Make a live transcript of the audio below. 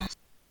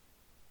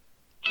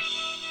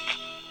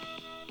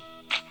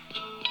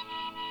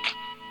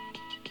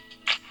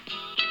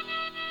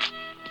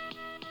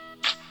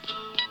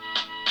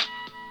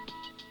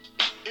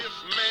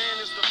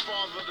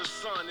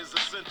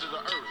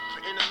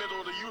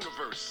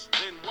verse.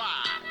 Then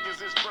why is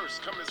this verse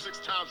coming 6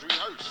 times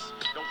rehearsed?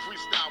 Don't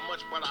freestyle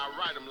much, but I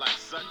write them like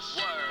such.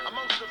 Word.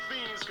 Amongst the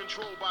fiends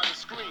controlled by the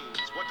screens,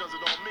 what does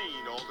it all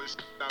mean, all this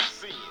I'm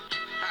seeing?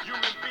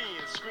 Human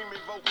beings screaming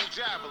vocal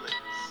javelins,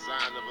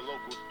 sign of a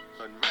local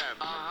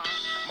unraveling.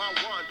 My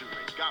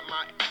wandering got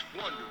my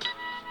wondering,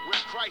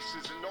 where Christ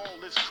is in all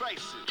this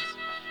crisis.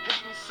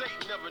 Hating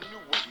Satan never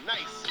knew what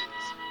nice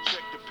is.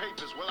 Check the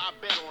papers, well I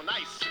bet on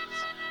ISIS.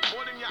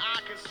 More than your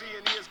eye can see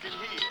and ears can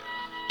hear.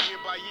 Year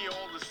by year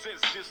all the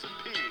sense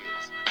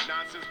disappears.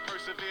 Nonsense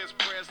perseveres,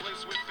 prayers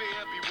laced with fear.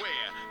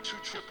 Beware, 2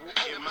 triple O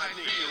it might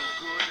feel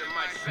good, it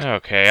might.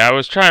 Okay, I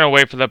was trying to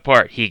wait for the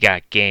part. He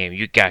got game,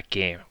 you got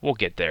game. We'll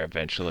get there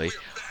eventually.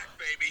 We're back,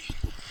 baby.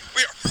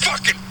 We are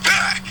fucking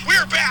back.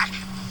 We're back.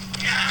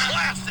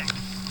 Classic.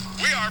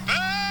 We are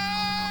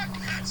back.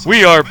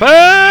 We are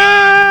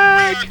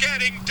back. We are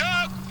getting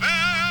dug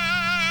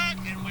back.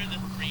 And we're the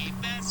 3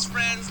 best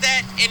friends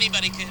that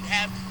anybody could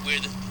have. We're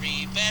the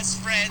 3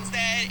 best friends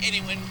that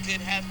anyone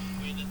could have.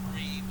 We're the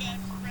 3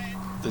 best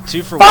friends. The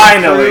 2 for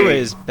 1 crew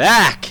is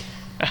back.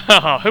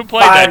 Who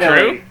played that,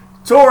 Drew?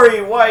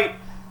 Tory White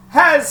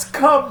has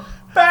come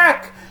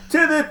back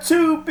to the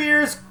 2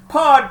 Beers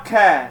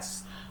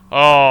podcast.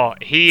 Oh,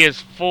 he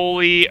is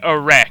fully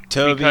erect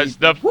Toby. because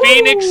the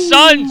Phoenix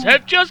Suns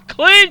have just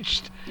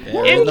clinched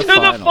into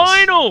the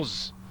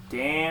finals.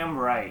 Damn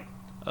right.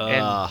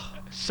 And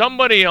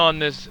somebody on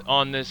this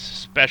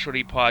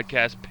specialty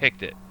podcast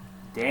picked it.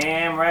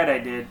 Damn right I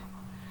did.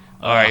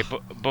 All right,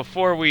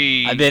 before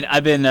we, I've been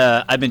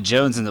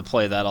jonesing to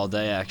play that all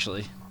day.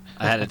 Actually,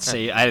 I had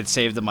it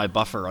saved in my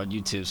buffer on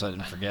YouTube, so I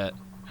didn't forget.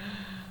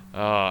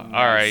 All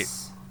right.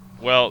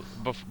 Well,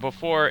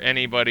 before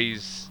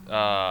anybody's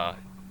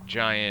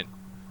giant,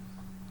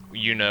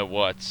 you know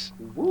what's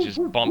just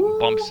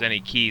bumps any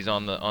keys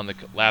on the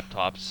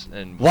laptops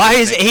and why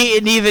is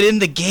Aiden even in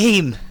the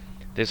game?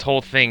 This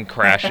whole thing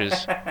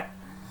crashes.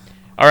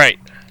 All right,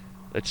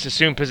 let's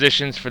assume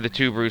positions for the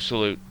 2 brew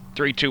salute.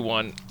 3, 2,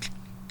 1.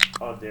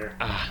 Oh dear,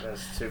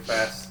 that's too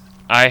fast.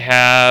 I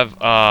have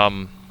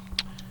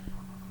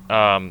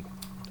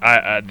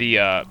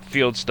the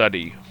field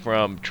study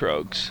from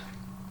Trogs.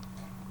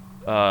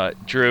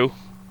 Drew.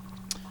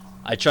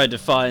 I tried to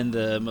find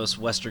the most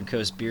Western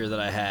Coast beer that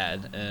I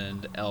had,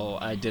 and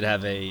I did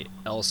have a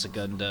El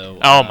Segundo.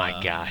 Oh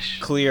my gosh.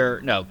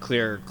 Clear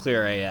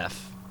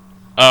AF.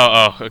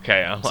 Oh,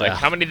 okay. I'm So- like,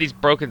 how many of these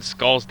broken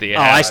skulls do you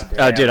have?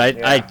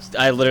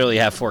 I literally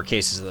have 4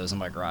 cases of those in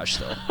my garage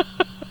still.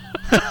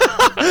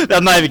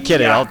 I'm not even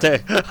kidding. Yeah.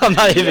 I'm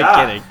not even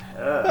kidding.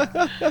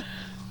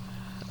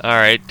 All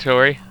right,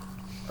 Tori.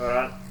 Hold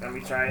on, let me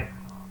try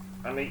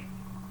it.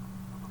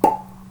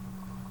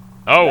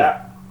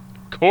 Oh,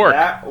 cork.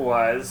 That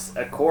was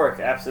a cork,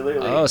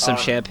 absolutely. Oh, some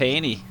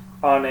champagne-y.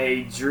 On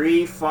a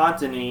Dree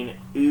Fontaine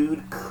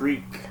Oud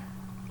Creek.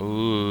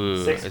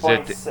 Ooh,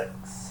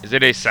 6.6. is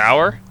it a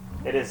sour?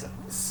 It is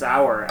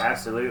sour,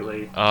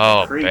 absolutely.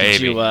 Oh, Creek.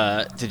 baby.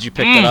 Did you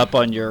pick that up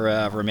on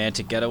your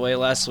romantic getaway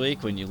last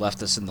week when you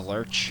left us in the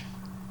lurch?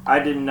 I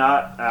did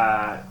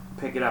not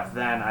pick it up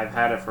then. I've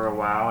had it for a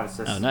while. It's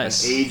just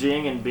nice.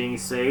 aging and being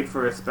saved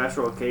for a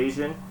special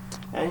occasion.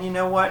 And you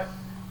know what?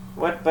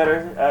 What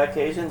better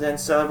occasion than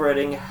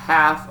celebrating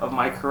half of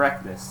my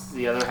correctness?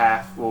 The other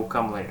half will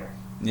come later.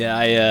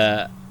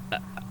 Yeah,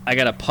 I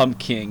got a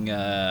pumpkin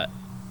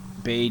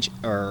beige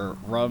or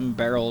rum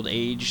barreled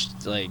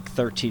aged like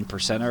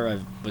 13%er. I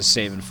was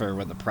saving for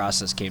when the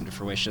process came to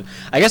fruition.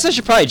 I guess I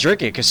should probably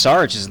drink it because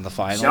Sarge is in the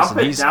finals. Jump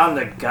and it down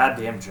the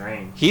goddamn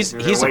drain. He's a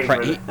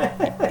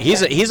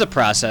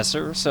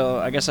processor, so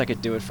I guess I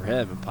could do it for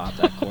him and pop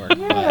that cork.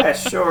 Yeah,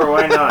 sure,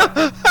 why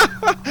not?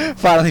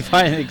 Finally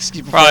find an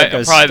excuse.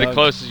 Probably the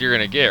closest you're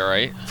gonna get,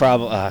 right?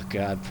 Probably. Oh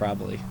God,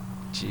 probably.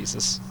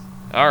 Jesus.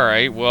 All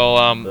right. Well,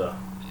 Ugh.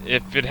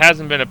 if it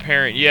hasn't been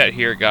apparent yet,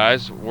 here,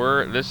 guys,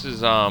 this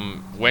is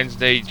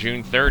Wednesday,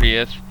 June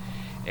 30th,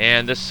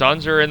 and the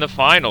Suns are in the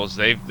finals.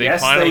 They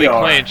Yes, finally they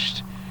are.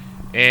 clinched,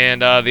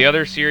 and the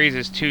other series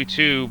is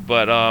 2-2.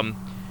 But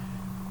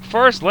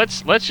first,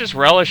 let's just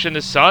relish in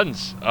the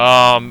Suns,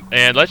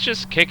 and let's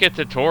just kick it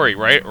to Tory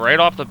right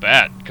off the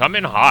bat. Come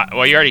in hot.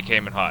 Well, you already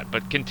came in hot,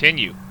 but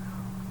continue.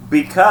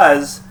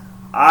 Because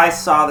I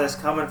saw this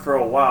coming for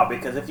a while.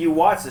 Because if you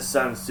watch the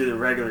Suns through the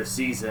regular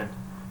season,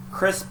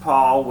 Chris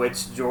Paul,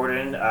 which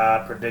Jordan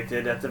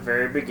predicted at the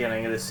very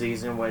beginning of the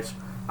season, which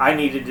I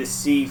needed to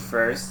see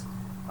first,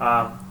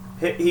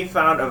 he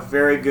found a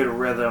very good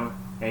rhythm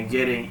in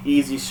getting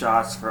easy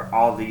shots for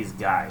all these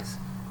guys.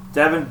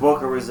 Devin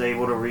Booker was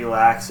able to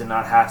relax and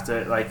not have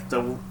to, like,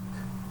 the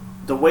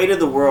weight of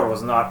the world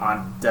was not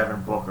on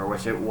Devin Booker,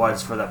 which it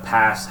was for the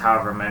past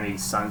however many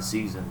Sun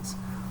seasons.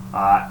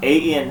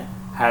 Ayton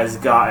has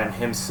gotten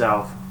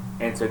himself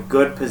into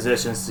good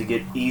positions to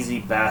get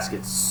easy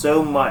baskets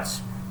so much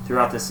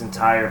throughout this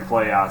entire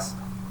playoffs.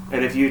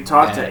 And if you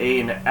talk to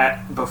Ayton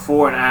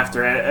before and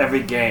after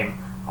every game,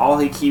 all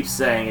he keeps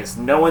saying is,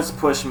 no one's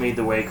pushed me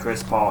the way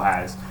Chris Paul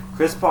has.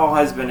 Chris Paul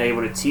has been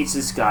able to teach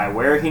this guy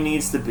where he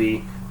needs to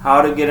be,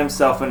 how to get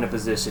himself into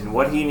position,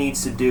 what he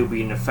needs to do to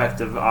be an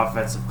effective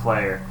offensive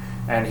player.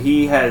 and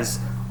he has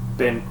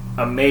been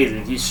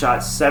amazing. He shot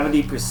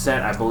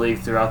 70%, I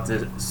believe, throughout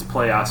the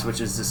playoffs,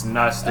 which is just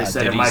nuts. They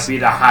said it might be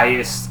the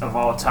highest of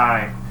all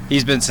time.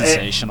 He's been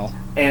sensational.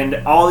 And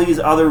all these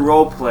other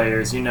role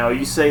players,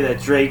 you say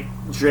that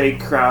Drake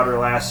Crowder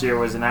last year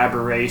was an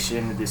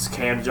aberration. This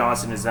Cam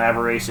Johnson is an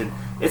aberration.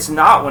 It's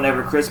not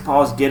whenever Chris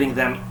Paul is getting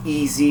them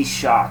easy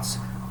shots.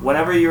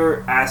 Whenever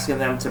you're asking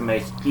them to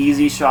make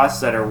easy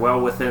shots that are well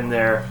within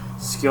their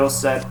skill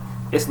set,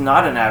 it's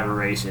not an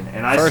aberration.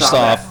 And I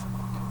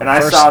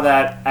saw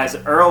that as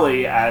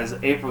early as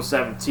April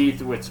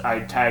 17th, which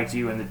I tagged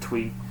you in the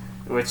tweet,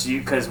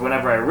 because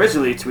whenever I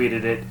originally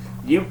tweeted it,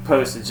 you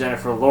posted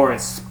Jennifer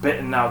Lawrence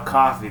spitting out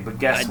coffee. But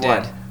guess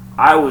what? Did.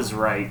 I was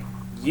right.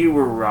 You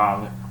were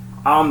wrong.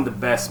 I'm the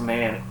best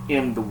man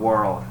in the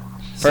world.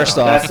 First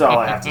So off, that's all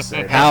I have to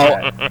say.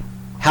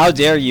 How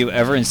dare you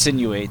ever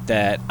insinuate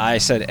that I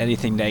said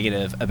anything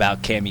negative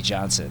about Cammy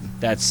Johnson?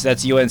 That's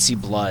UNC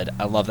blood.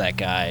 I love that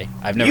guy.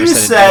 I've never You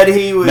said said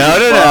he was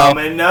No.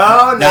 bumming.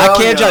 No. Not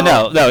Cam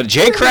Johnson. No.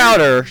 Jay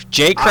Crowder,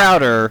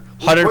 100%.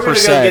 We're gonna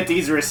go get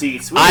these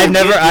receipts. I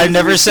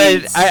never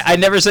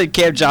said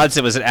Cam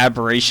Johnson was an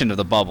aberration of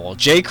the bubble.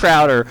 Jay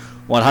Crowder,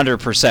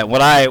 100%.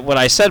 What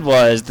I said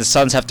was the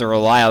Suns have to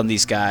rely on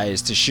these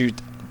guys to shoot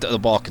the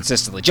ball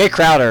consistently. Jay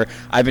Crowder,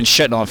 I've been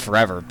shitting on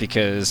forever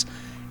because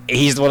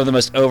he's one of the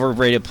most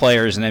overrated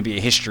players in NBA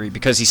history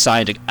because he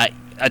signed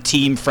a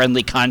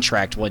team-friendly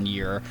contract one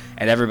year,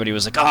 and everybody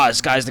was like, "Oh,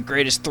 this guy's the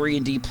greatest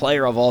 3-and-D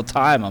player of all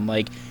time." I'm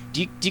like,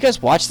 do you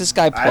guys watch this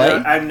guy play?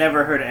 I've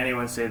never heard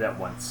anyone say that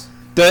once.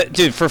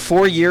 Dude, for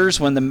 4 years,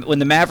 when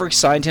the Mavericks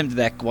signed him to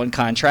that one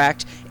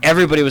contract,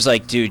 everybody was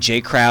like, "Dude,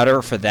 Jay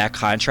Crowder for that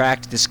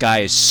contract, this guy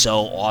is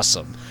so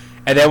awesome."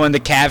 And then when the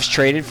Cavs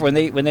traded when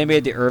they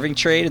made the Irving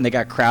trade and they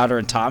got Crowder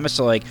and Thomas,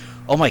 they're like,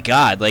 "Oh my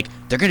God, like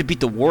they're gonna beat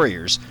the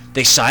Warriors."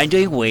 They signed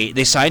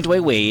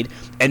Dwayne Wade,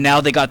 and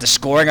now they got the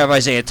scoring of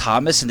Isaiah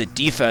Thomas and the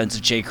defense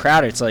of Jay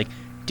Crowder. It's like,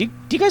 do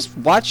you guys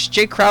watch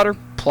Jay Crowder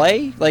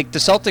play? Like the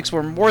Celtics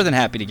were more than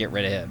happy to get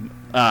rid of him.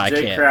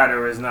 Jay Crowder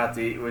was not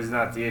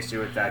the issue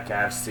with that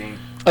Cavs team.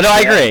 Oh no,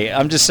 I agree.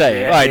 I'm just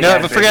saying. All right,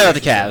 but forget about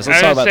the Cavs.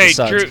 Let's talk about the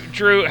Suns.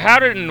 Drew, how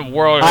did in the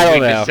world have we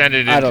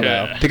descended into? I don't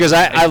know because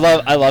I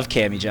love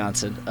Cammy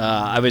Johnson.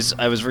 I was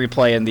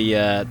replaying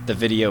the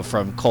video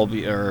from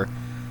Colby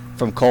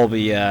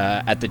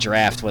at the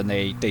draft when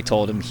they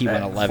told him he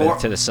went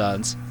 11th to the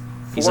Suns.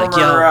 He's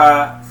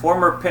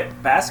former Pitt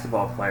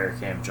basketball player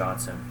Cam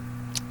Johnson.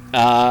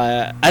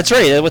 That's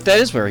right. That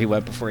is where he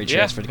went before he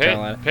transferred to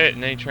Carolina. Pitt,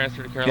 and then he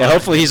transferred to Carolina. Yeah,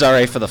 hopefully he's all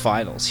right for the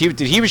finals. He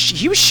was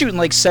shooting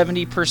like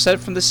 70%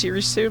 from the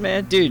series too,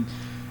 man. Dude,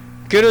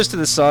 kudos to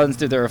the Suns.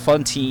 Dude, they're a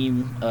fun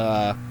team.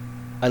 I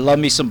love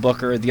me some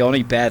Booker. The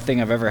only bad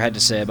thing I've ever had to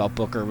say about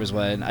Booker was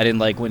when I didn't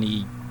like when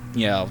he,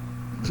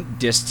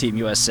 dissed Team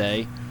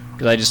USA.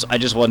 Because I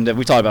just wanted to.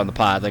 We talked about it on the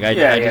pod. Like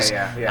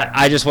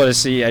I just want to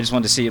see. I just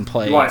wanted to see him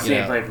play. You want to see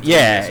him play for Team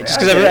USA. USA. Just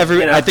because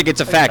I think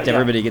it's a fact.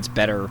 Everybody gets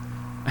better.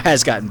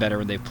 Has gotten better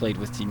when they've played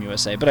with Team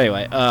USA. But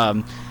anyway,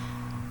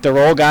 the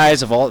role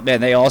guys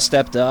they all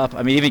stepped up.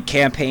 I mean, even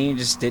Campaign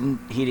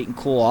didn't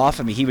cool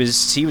off. I mean, he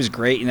was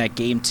great in that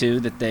game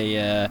too that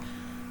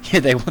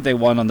they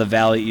won on the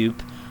Valley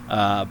Oop.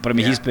 But I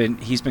mean,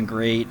 he's been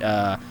great.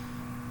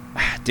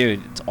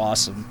 Dude, it's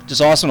awesome.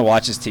 Just awesome to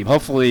watch this team.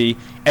 Hopefully,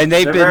 and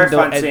they're a very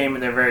fun team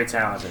and they're very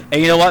talented.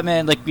 And you know what,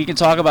 man? Like we can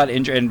talk about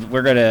injury, and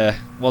we're gonna.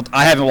 Well,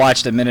 I haven't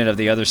watched a minute of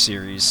the other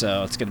series,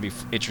 so it's gonna be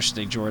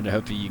interesting, Jordan. I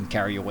hope you can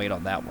carry your weight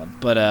on that one.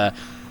 But I'm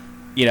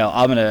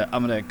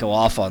gonna go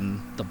off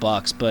on the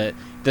Bucks, but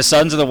the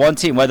Suns are the one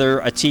team. Whether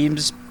a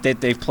teams that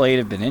they've played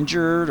have been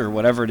injured or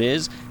whatever it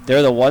is,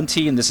 they're the one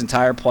team this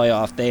entire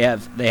playoff. They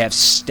have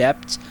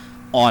stepped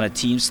on a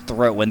team's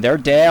throat when they're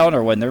down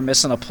or when they're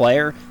missing a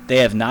player. They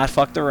have not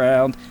fucked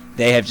around.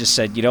 They have just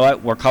said, you know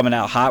what, we're coming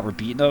out hot. We're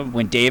beating them.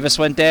 When Davis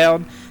went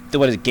down,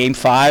 Game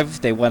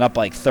 5 they went up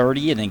like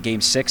 30, and then Game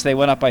 6 they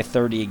went up by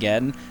 30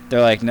 again.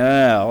 They're like,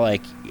 no,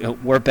 like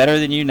we're better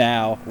than you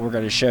now. We're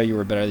going to show you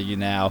we're better than you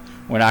now.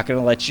 We're not going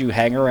to let you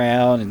hang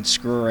around and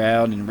screw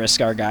around and risk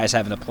our guys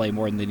having to play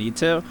more than they need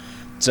to.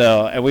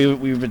 So, and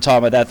we've been talking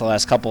about that the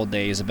last couple of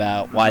days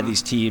about why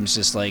these teams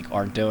just like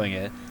aren't doing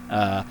it.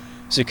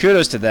 So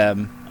kudos to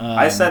them.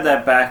 I said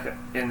that back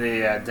in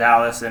the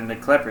Dallas and the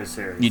Clippers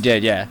series. You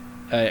did, yeah.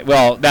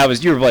 Well,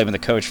 you were blaming the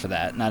coach for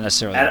that, not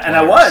necessarily. And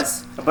I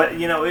was, but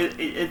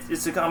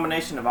it's a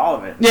combination of all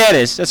of it. Yeah, it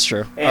is. That's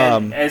true.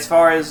 And as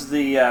far as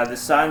the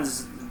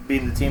Suns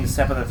being the team to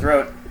step on the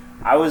throat,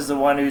 I was the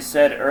one who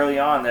said early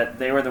on that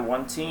they were the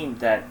one team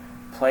that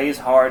plays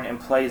hard and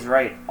plays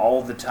right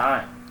all the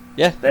time.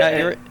 Yeah,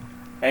 and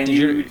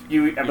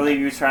I believe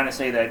you were trying to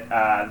say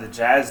that the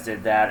Jazz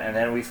did that, and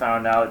then we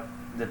found out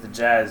that the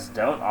Jazz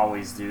don't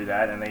always do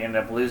that, and they end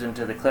up losing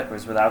to the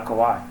Clippers without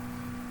Kawhi.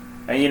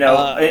 And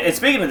and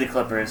speaking of the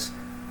Clippers,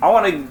 I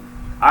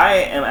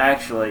am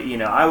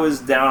actually, I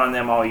was down on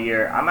them all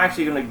year. I'm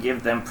actually going to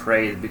give them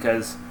praise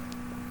because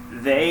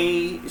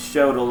they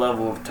showed a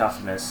level of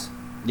toughness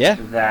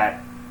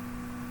that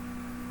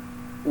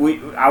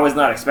I was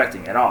not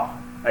expecting at all.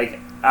 Like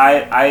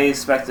I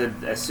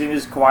expected as soon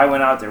as Kawhi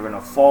went out, they were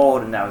going to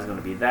fold, and that was going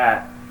to be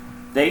that.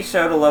 They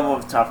showed a level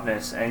of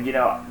toughness, and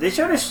they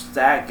showed a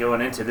stat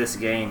going into this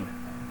game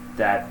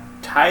that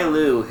Ty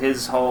Lue,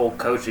 his whole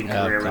coaching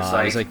career was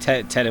it was like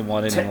 10-1 in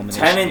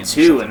elimination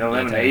 10-2 in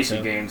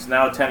elimination games.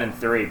 Now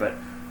 10-3, but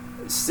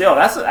still,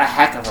 that's a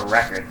heck of a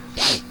record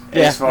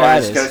as far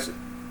as coaching.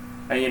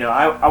 And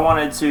I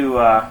wanted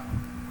to.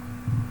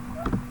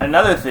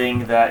 Another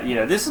thing that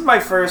this is my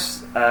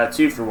first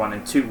 2-for-1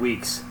 in 2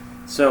 weeks.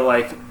 So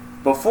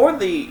before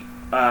the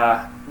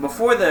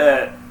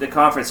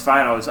conference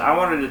finals, I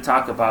wanted to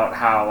talk about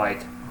how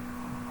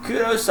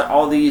kudos to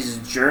all these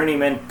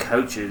journeyman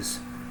coaches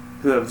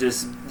who have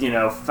just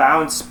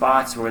found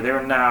spots where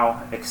they're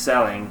now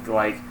excelling.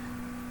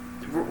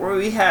 Where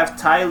we have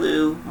Ty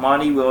Lue,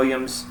 Monty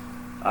Williams,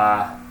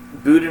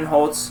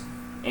 Budenholtz,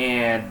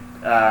 and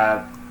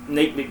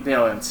Nate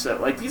McMillan. So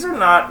these are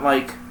not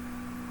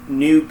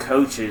new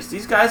coaches.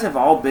 These guys have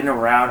all been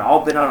around,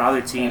 all been on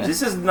other teams.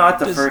 This is not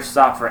the first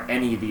stop for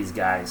any of these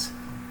guys.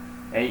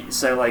 And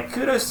so,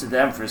 kudos to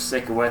them for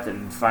sticking with it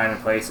and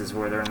finding places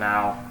where they're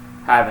now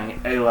having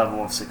a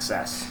level of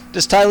success.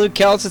 Does Ty Lue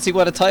count since he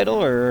won a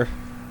title, or?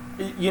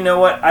 You know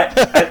what?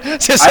 I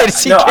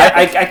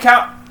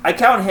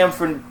count him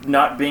for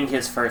not being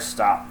his first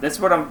stop. That's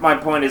what my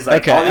point is.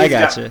 Okay, all these I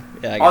got you.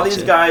 Yeah, all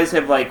these guys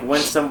have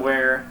went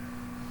somewhere,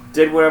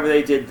 did whatever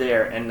they did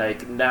there, and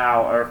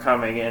now are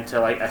coming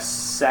into a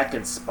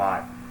second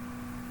spot.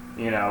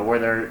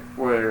 Where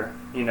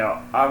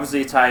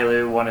obviously Ty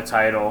Lue won a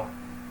title.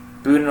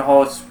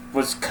 Budenholtz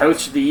was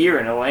coach of the year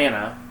in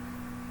Atlanta.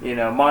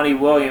 Monty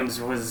Williams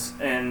was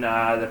in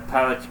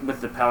with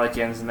the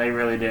Pelicans, and they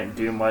really didn't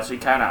do much. He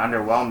kind of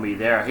underwhelmed me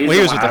there. He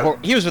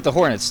was with the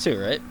Hornets too,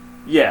 right?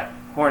 Yeah,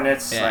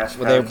 Hornets /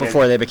 Pelicans.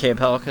 Before they became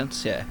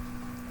Pelicans, yeah.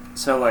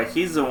 So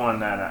he's the one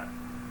that,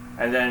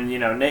 and then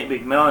Nate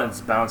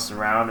McMillan's bounced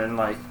around, and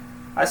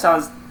I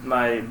saw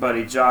my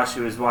buddy Josh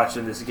who was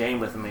watching this game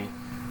with me.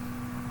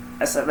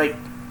 I said Nate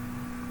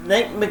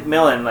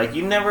McMillan,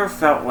 you never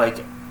felt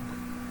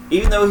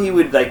even though he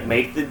would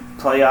make the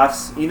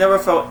playoffs, you never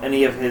felt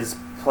any of his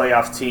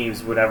playoff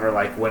teams would ever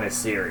win a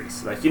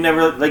series. You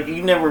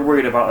never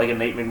worried about a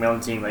Nate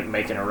McMillan team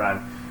making a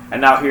run. And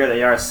now here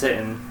they are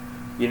sitting,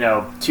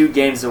 2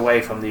 games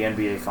away from the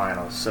NBA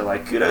Finals. So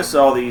kudos to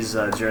all these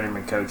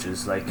journeyman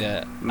coaches making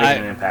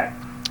an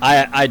impact.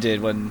 I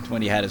did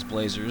when he had his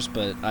Blazers,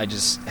 but I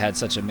just had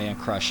such a man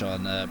crush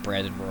on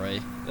Brandon Roy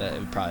that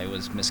it probably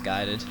was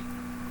misguided.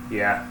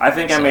 Yeah, I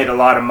think I made a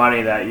lot of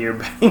money that year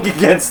betting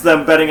against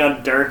them, betting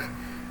on Dirk.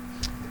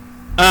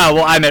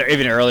 Well, I meant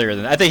even earlier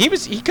than that. I think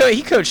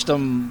he coached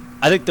them.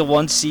 I think the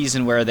one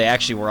season where they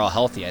actually were all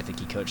healthy, I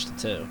think he coached it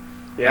too.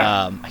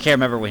 Yeah. I can't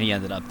remember when he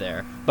ended up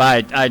there,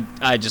 but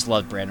I just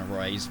loved Brandon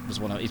Roy. He's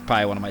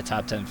probably one of my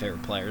top 10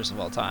 favorite players of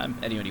all time.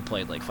 And he only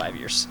played 5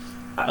 years.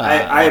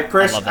 I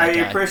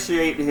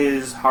appreciate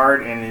his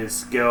heart and his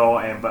skill,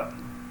 but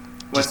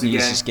once again,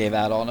 just gave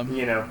out on him.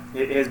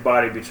 His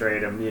body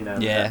betrayed him.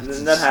 Yeah,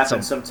 that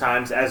happens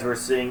sometimes, as we're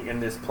seeing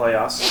in this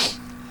playoffs.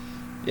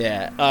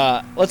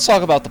 Yeah. Let's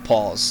talk about the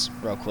Pauls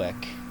real quick.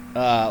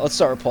 Let's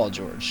start with Paul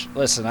George.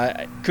 Listen,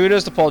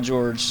 kudos to Paul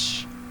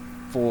George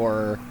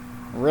for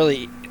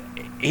really.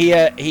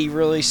 He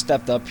really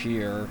stepped up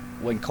here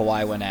when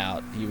Kawhi went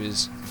out. He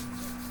was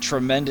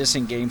tremendous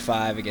in Game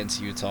 5 against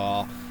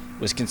Utah.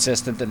 Was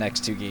consistent the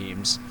next 2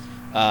 games.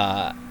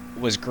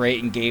 Was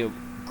great in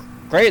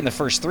the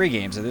first 3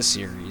 games of this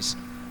series.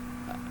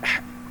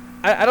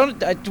 I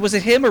don't. Was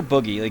it him or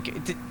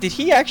Boogie? Did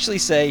he actually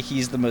say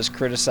he's the most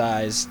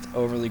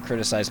overly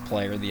criticized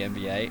player in the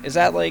NBA? Is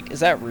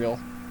that real?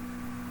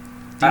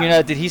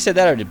 Did he say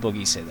that, or did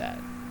Boogie say that?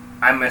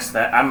 I missed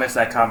that. I missed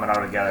that comment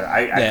altogether.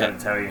 I couldn't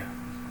tell you.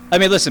 I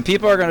mean, listen,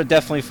 people are going to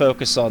definitely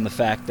focus on the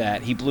fact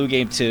that he blew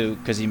Game 2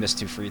 because he missed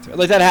 2 free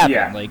throws. That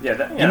happened.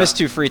 He missed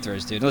 2 free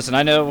throws, dude. Listen,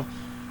 I know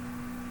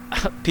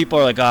people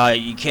are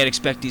you can't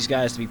expect these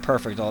guys to be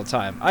perfect all the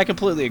time. I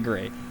completely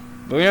agree.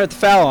 But when you're at the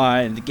foul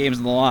line, the game's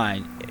on the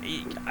line,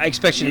 I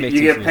expect you to make 2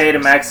 free throws. You get paid a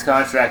max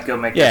contract, go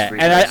make those free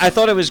throws. And I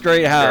thought it was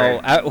great how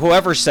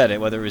whoever said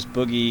it, whether it was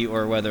Boogie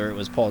or whether it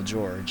was Paul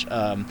George,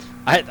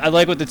 I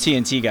like what the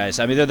TNT guys,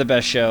 I mean, they're the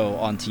best show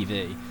on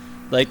TV.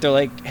 They're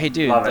like, hey,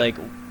 dude,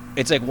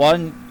 it's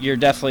one, you're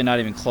definitely not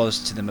even close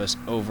to the most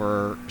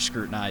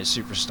over-scrutinized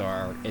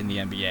superstar in the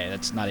NBA.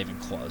 That's not even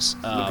close.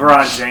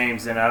 LeBron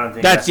James, and I don't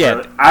think that's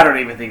I don't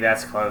even think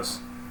that's close.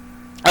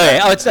 Okay,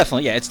 it's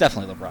definitely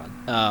LeBron.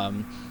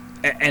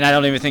 And I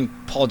don't even think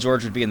Paul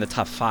George would be in the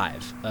top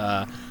 5.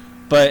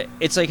 But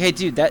it's hey,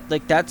 dude,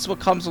 that's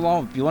what comes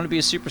along. If you want to be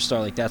a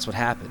superstar, that's what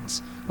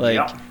happens.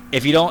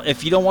 If you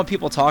don't want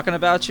people talking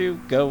about you,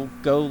 go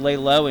lay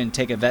low and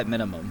take a vet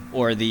minimum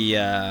or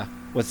the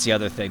what's the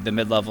other thing? The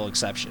mid-level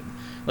exception.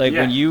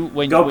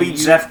 Go beat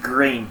Jeff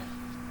Green.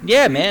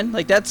 Yeah, man.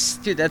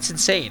 That's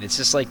insane. It's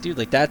just dude,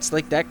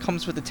 that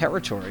comes with the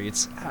territory.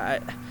 It's I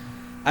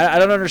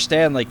don't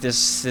understand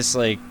this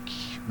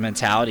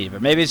mentality,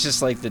 but maybe it's just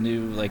the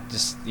new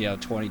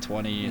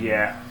 2020.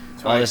 Yeah.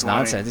 all this 2020.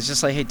 nonsense. It's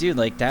just like, hey, dude,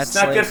 like that's It's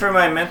not like, good for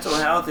my mental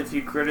health if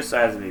you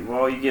criticize me.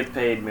 Well, you get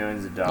paid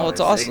millions of dollars. well,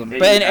 it's awesome. It-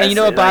 But and I you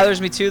know say, what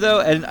bothers me too, though,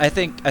 and I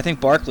think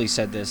Barkley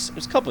said this. It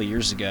was a couple of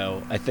years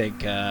ago. I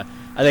think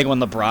when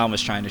LeBron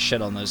was trying to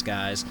shit on those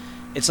guys,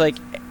 it's like,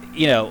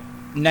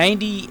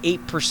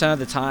 98% of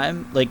the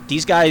time, like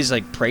these guys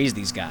like praise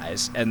these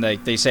guys and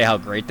like they say how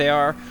great they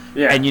are.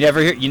 Yeah. And you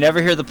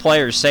never hear the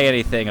players say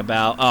anything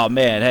about, oh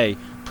man, hey,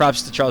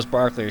 props to Charles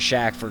Barkley or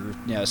Shaq for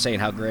saying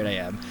how great I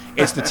am.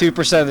 It's the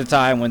 2% of the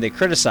time when they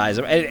criticize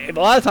them, and a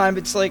lot of time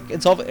it's like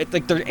it's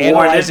like they're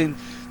analyzing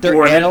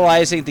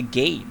the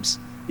games.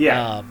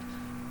 Yeah.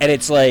 And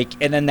it's like,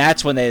 and then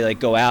that's when they like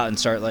go out and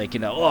start like,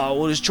 oh,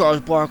 what does Charles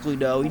Barkley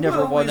know? He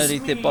never Woe won is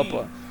anything. me. Blah,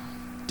 blah.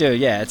 Dude,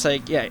 yeah, it's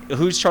like, yeah,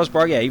 who's Charles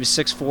Barkley? Yeah, he was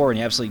 6'4" and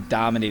he absolutely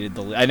dominated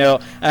the league. I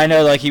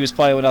know, like he was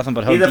playing with nothing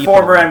but Home He's the Depot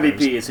former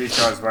workers. MVP is who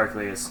Charles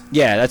Barkley is.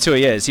 Yeah, that's who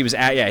he is. He was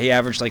he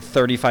averaged like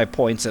 35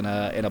 points in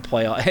a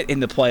playoff in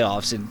the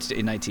playoffs in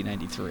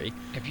 1993.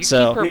 If you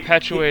So- keep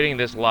perpetuating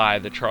this lie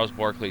that Charles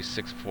Barkley's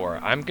 6'4",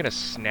 I'm gonna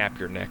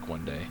snap your neck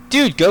one day.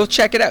 Dude, go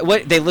check it out.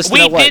 What they listed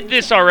We at what? did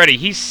this already.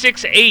 He's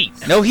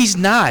 6'8". No, he's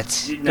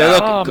not. No,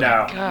 look- Oh, no, my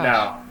gosh. no.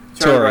 Charles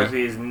Tory.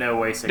 Barkley is no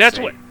way 6'8". That's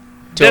what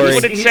Tory,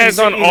 it He- says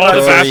he- on he all the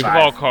was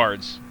basketball 6'5".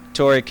 cards.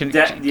 Tory, control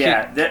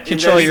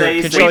your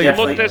they control your.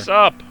 Look this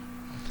up.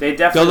 They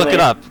definitely Go look it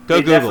up. Go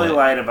they Google definitely it.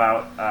 lied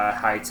about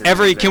heights. and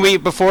Every everything. can we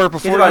before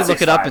He's you about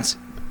look it up 6'5".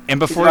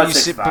 and He's before about you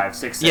see 6'5",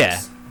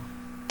 6'6".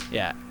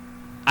 yeah,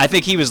 I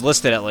think he was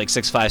listed at like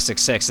 6'5",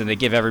 6'6", and they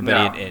give everybody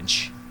No. an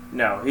inch.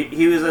 No,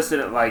 he was listed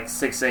at like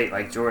 6'8",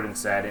 like Jordan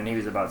said, and he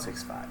was about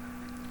 6'5".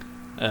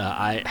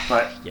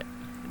 But yeah.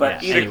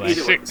 but Yeah, either, anyway.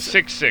 either, way-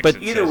 6'6". But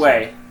it either says.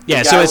 way, Yeah,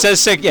 the so guy- it says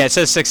 6. Yeah, it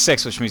says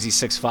 6'6", which means he's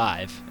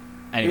 6'5".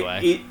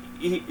 Anyway,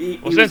 he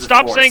Well, was then a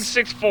stop force. saying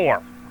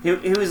 6'4". He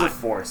was a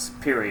force.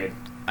 Period.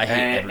 I hate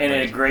and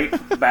everybody. a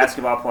great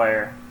basketball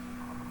player.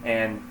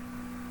 And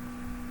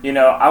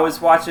I was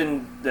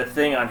watching the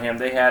thing on him.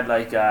 They had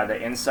like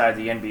the Inside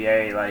the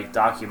NBA like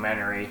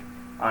documentary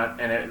on,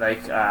 and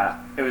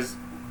it was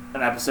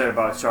an episode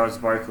about Charles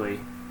Barkley,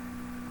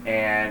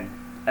 and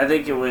I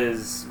think it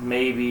was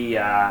maybe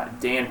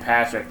Dan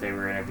Patrick they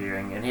were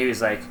interviewing, and he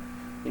was like,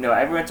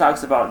 everyone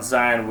talks about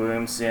Zion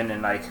Williamson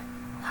and like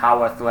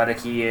how athletic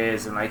he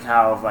is and like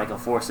how like a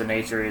force of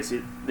nature is.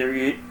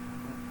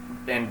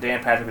 And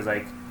Dan Patrick was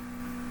like,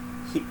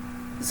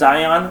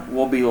 Zion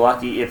will be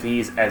lucky if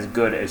he's as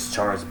good as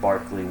Charles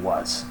Barkley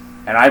was.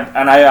 And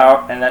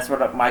that's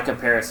what my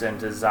comparison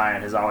to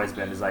Zion has always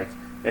been, is like,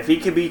 if he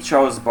could beat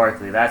Charles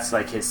Barkley, that's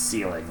like his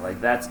ceiling. Like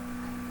that's,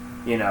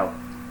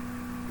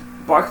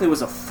 Barkley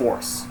was a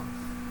force.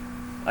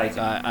 Like,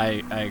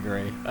 I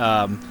agree.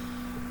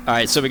 All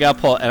right, so we got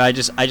Paul, and I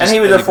just and he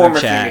was in a the group former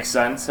chat, Phoenix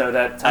Sun, so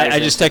that ties I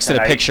just into texted a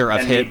tonight picture of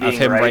and me him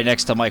being right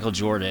next to Michael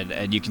Jordan,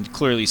 and you can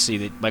clearly see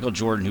that Michael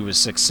Jordan, who was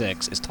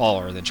 6'6", is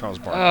taller than Charles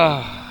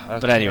Barkley.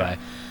 But anyway,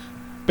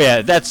 but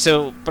yeah, that's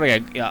so. But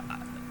again,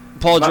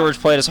 Paul George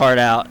played his heart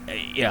out.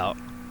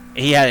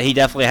 He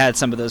definitely had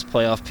some of those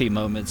playoff P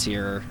moments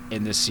here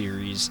in this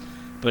series.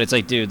 But it's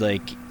like, dude,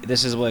 like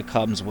this is what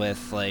comes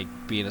with like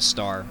being a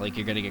star. Like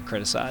you're gonna get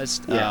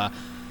criticized. Yeah.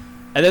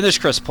 And then there's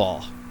Chris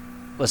Paul.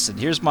 Listen,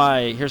 here's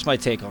my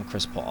take on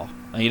Chris Paul.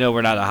 And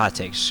we're not a hot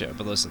takes show,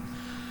 but listen,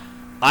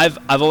 I've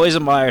always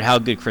admired how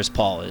good Chris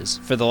Paul is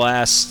for the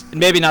last,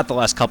 maybe not the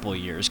last couple of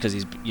years because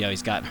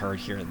he's gotten hurt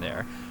here and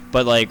there.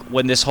 But like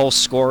when this whole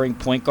scoring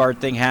point guard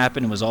thing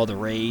happened, it was all the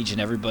rage, and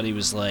everybody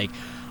was like,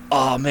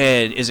 "Oh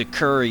man, is it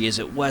Curry? Is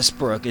it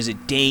Westbrook? Is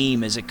it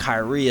Dame? Is it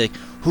Kyrie? Like,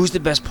 who's the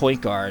best point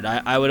guard?"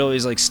 I would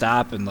always like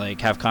stop and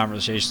like have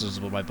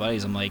conversations with my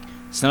buddies. I'm like,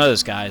 it's none of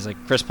those guys. Like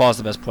Chris Paul's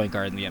the best point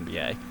guard in the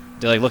NBA.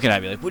 They're like looking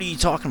at me like, "What are you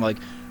talking about?" Like,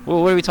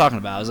 well, what are we talking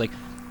about? I was like,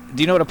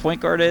 do you know what a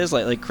point guard is?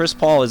 Like Chris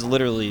Paul is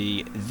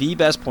literally the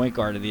best point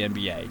guard in the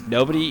NBA.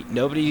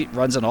 Nobody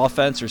runs an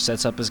offense or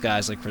sets up his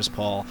guys like Chris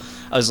Paul.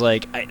 I was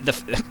like,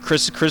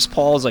 Chris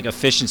Paul's like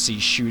efficiency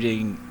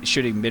shooting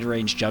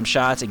mid-range jump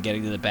shots and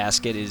getting to the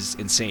basket is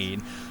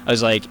insane. I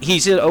was like,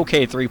 he's an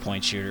okay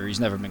 3-point shooter. He's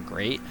never been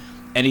great,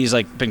 and he's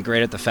like been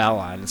great at the foul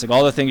line. It's like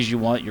all the things you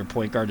want your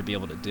point guard to be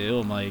able to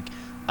do.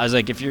 I was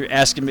like, if you're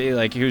asking me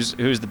like who's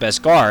the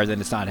best guard,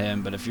 then it's not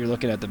him. But if you're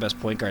looking at the best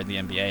point guard in the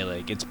NBA,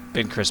 like it's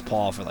been Chris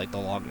Paul for like the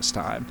longest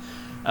time.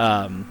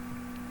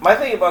 My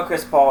thing about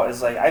Chris Paul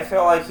is like I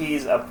feel like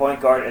he's a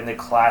point guard in the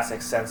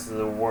classic sense of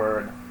the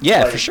word.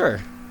 Yeah, like, for sure.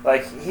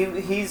 Like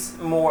he's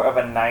more of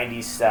a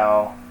 '90s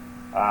style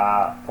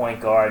point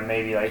guard,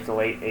 maybe like the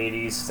late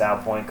 '80s style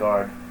point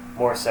guard,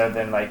 more so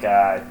than like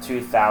a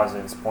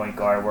 2000s point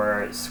guard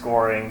where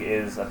scoring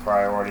is a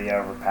priority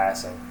over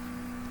passing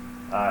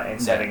and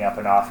setting up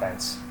an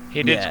offense.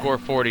 He did score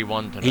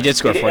 41 tonight. He did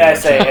score 41.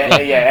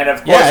 Yeah, and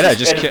of course, Yeah, I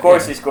know,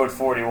 he scored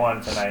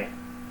 41 tonight.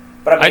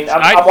 But I mean,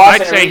 I'm I'd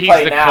watching say a he's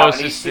replay the now, and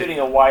closest he's to- shooting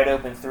a wide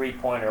open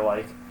 3-pointer.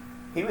 Like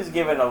he was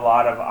given a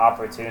lot of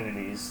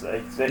opportunities,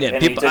 and Yeah,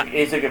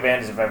 he took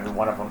advantage of every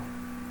one of them.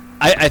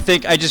 I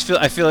think I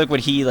feel like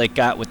when he like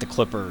got with the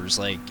Clippers,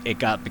 like it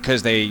got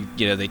because they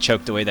they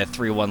choked away that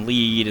 3-1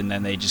 lead and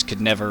then they just could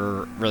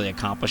never really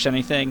accomplish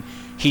anything.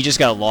 He just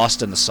got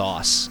lost in the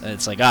sauce, and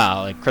it's like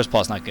like Chris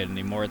Paul's not good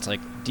anymore. It's like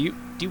do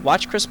you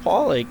watch Chris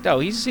Paul? Like no,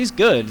 he's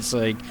good. It's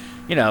like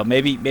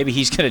maybe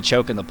he's gonna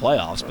choke in the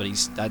playoffs, but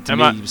he's to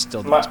me he was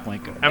still the best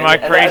point guard. Am I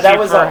crazy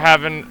for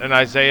having an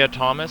Isaiah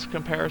Thomas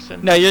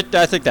comparison? No,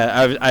 I think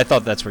that I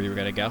thought that's where you were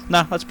gonna go.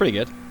 No, that's pretty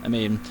good. I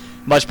mean,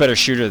 much better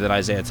shooter than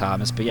Isaiah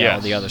Thomas, but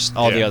yeah, yes.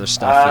 all the other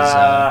stuff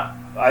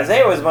is.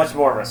 Isaiah was much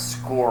more of a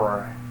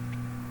scorer.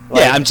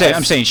 Yeah, I'm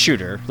saying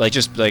shooter, like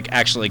just like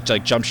actually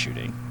like jump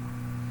shooting.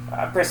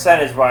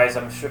 Percentage wise,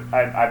 I'm sure.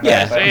 I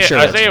bet.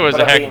 Isaiah was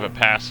a heck of a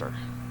passer.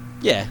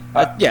 Yeah,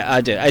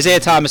 I did. Isaiah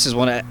Thomas is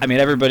one. I mean,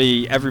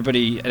 everybody,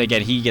 and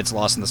again, he gets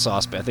lost in the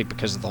sauce, but I think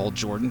because of the whole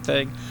Jordan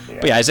thing. Yeah,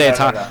 but yeah, Isaiah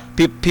Thomas.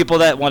 People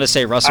that want to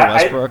say Russell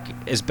Westbrook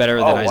is better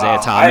than Isaiah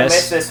Thomas. I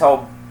missed this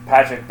whole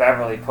Patrick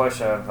Beverly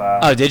push of.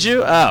 Oh, did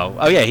you?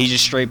 Oh, yeah. He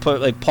just straight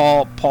put like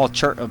Paul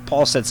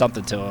said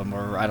something to him,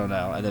 or I don't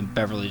know, and then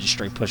Beverly just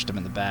straight pushed him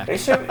in the back.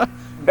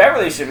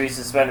 Beverly should be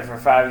suspended for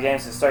 5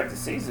 games to start the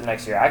season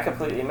next year. I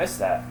completely missed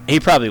that.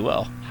 He probably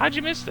will. How'd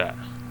you miss that?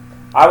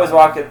 I was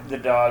walking the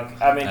dog.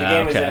 I mean, the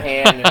game was in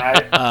hand,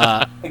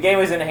 and the game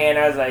was in hand.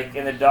 I was like,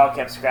 and the dog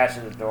kept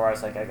scratching the door. I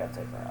was like, I gotta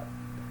take her out.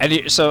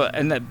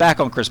 And back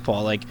on Chris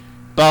Paul, like,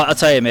 but I'll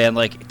tell you, man,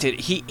 like,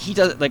 he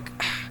does like.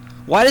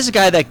 Why does a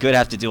guy that good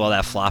have to do all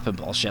that flopping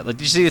bullshit? Like,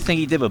 did you see the thing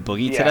he did with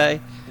Boogie today?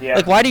 Yeah.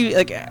 Like, why do you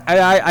like?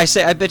 I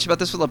bitch about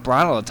this with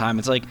LeBron all the time.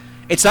 It's like,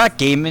 it's not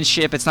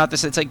gamemanship. It's not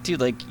this. It's like, dude,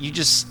 like, you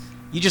just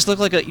look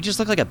like a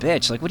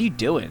bitch. Like, what are you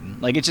doing?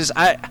 Like, it's just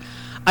I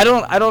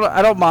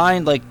don't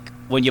mind like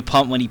when he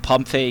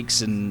pump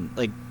fakes and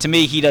like to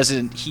me he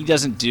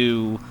doesn't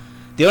do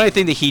the only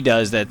thing that he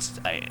does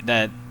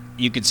that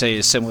you could say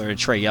is similar to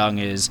Trae Young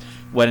is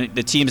when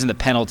the team's in the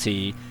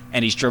penalty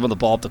and he's dribbling the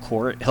ball up the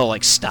court, he'll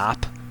like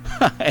stop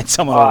and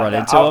someone will run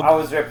into him. I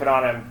was ripping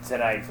on him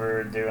tonight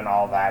for doing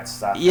all that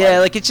stuff. Yeah,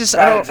 like it's just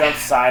I don't jump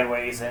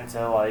sideways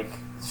into like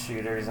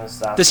shooters and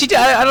stuff. Does he?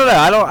 I don't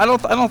know.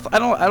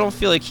 I don't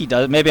feel like he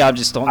does. Maybe I'm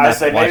just don't. I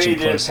say maybe he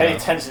didn't pay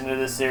attention to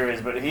this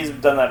series, but he's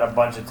done that a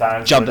bunch of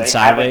times. Jumping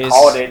sideways.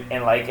 Called it,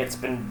 and like it's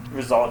been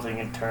resulting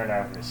in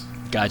turnovers.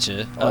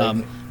 Gotcha.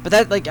 But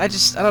that like I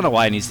don't know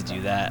why he needs to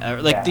do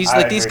that. Like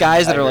these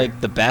guys that are like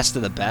the best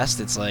of the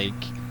best. It's like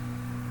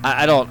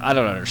I don't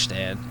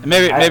understand.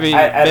 Maybe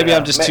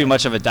I'm just too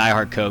much of a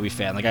diehard Kobe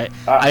fan. Like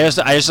I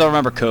just don't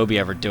remember Kobe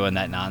ever doing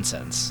that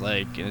nonsense.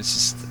 Like it's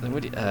just I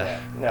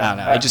don't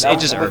know. It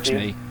just irks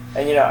me.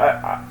 And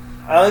the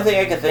only thing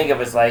I can think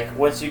of is like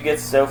once you get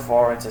so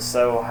far into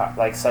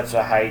such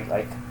a height,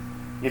 like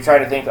you're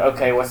trying to think,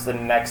 okay, what's the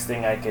next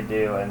thing I could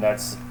do, and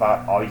that's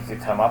about all you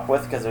could come up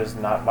with because there's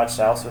not much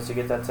else once you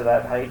get to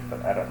that height.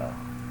 But I don't know.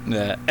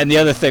 Yeah, and the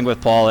other thing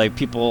with Paul, like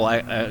people,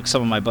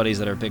 some of my buddies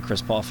that are big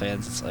Chris Paul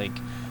fans, it's like,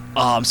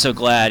 oh, I'm so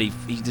glad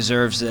he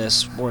deserves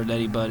this more than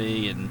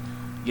anybody, and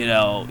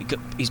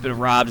he's been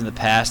robbed in the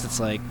past. It's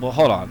like, well,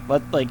 hold on,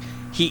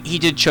 he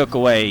did choke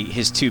away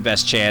his two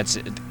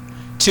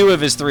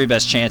of his three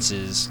best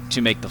chances to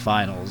make the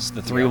finals.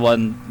 The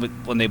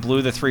 3-1 when they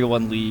blew the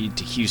 3-1 lead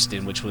to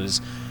Houston, which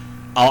was,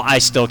 I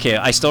still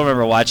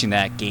remember watching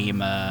that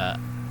game.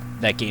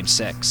 That game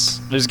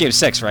 6. It was game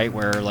 6, right,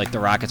 where like the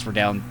Rockets were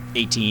down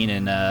 18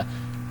 and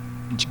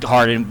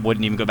Harden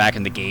wouldn't even go back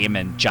in the game,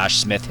 and Josh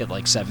Smith hit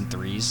like 7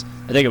 threes.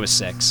 I think it was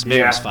 6.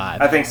 Maybe it was 5.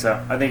 I think so.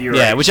 I think you're right.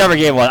 Yeah, whichever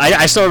game it was.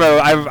 I still remember.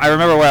 I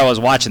remember where I was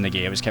watching the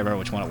game. I just can't remember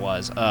which one it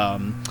was. I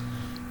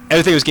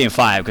think it was game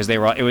 5 because they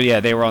were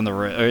on the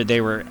road.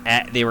 They were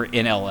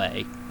in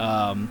LA.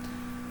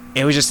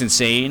 It was just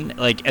insane.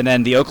 Like, and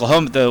then the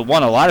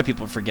one a lot of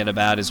people forget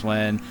about is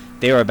when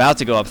they were about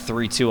to go up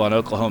 3-2 on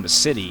Oklahoma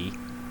City.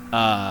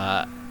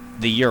 The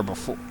year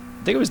before,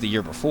 I think it was the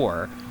year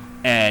before,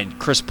 and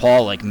Chris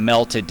Paul like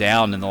melted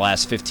down in the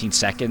last 15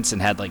 seconds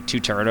and had like 2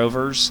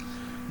 turnovers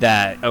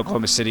that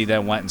Oklahoma City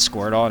then went and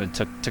scored on and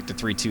took the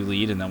 3-2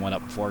 lead and then went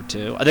up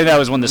 4-2. I think that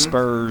was when the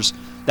Spurs.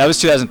 That was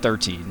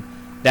 2013.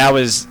 That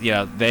was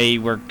they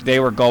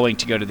were going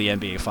to go to the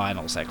NBA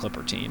Finals, that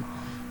Clipper team,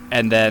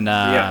 and then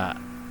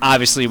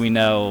obviously we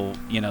know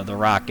the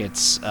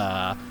Rockets,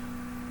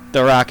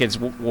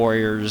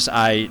 Warriors.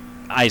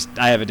 I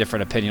have a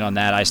different opinion on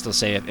that. I still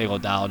say if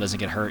Iguodala doesn't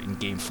get hurt in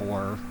Game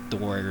 4, the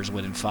Warriors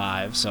win in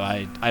 5. So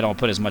I don't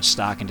put as much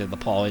stock into the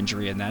Paul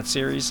injury in that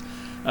series.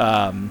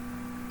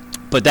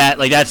 But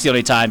that's the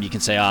only time you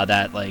can say,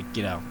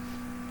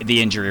 the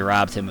injury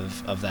robbed him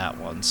of that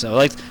one. So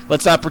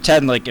let's not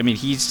pretend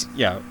he's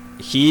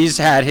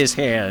had his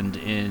hand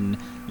in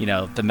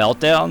the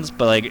meltdowns,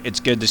 but it's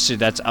good to see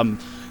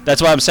that's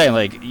why I'm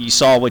saying you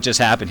saw what just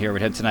happened here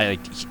with him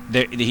tonight.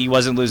 He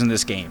wasn't losing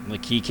this game.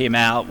 He came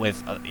out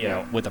with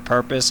with a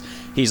purpose.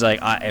 He's like,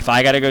 if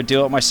I got to go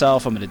do it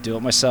myself, I'm going to do it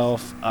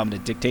myself. I'm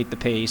going to dictate the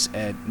pace,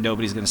 and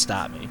nobody's going to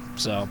stop me.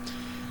 So,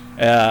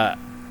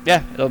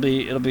 it'll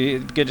be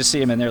good to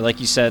see him in there. Like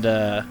you said,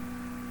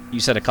 you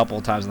said a couple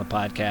of times on the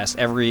podcast,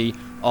 every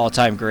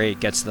all-time great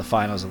gets to the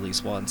finals at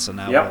least once. So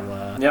now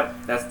Yep.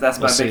 That's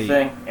my big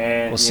thing.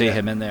 And we'll see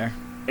him in there.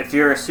 If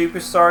you're a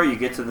superstar, you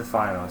get to the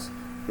finals.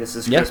 This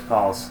is Chris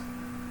Paul's.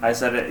 I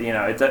said it.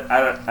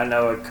 I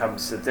know it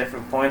comes at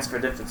different points for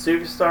different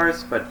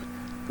superstars, but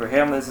for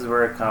him, this is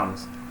where it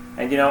comes.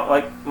 And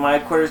my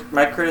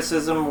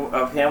criticism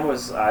of him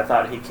was I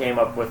thought he came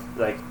up with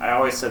I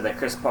always said that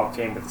Chris Paul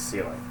came with the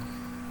ceiling.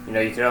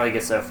 You can only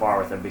get so far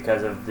with him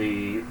because of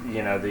the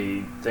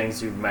the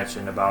things you've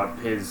mentioned about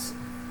his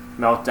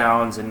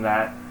meltdowns and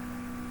that.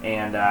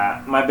 And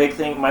my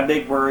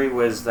big worry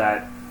was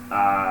that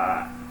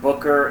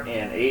Booker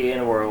and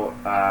Ayton were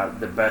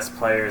the best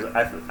players.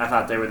 I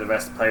thought they were the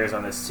best players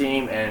on this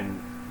team, and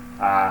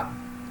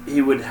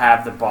he would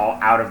have the ball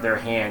out of their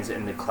hands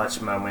in the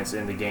clutch moments,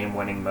 in the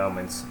game-winning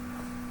moments.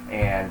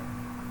 And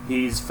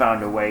he's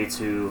found a way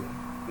to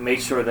make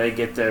sure they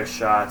get their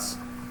shots,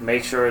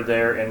 make sure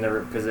they're in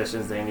the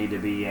positions they need to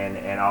be in,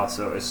 and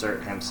also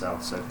assert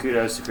himself. So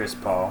kudos to Chris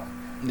Paul.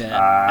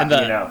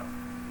 Yeah,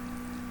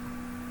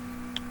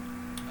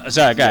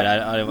 Sorry, go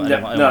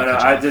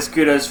ahead. Just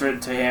kudos to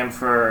him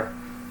for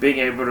being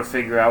able to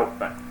figure out.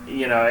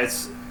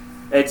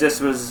 It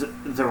just was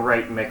the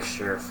right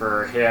mixture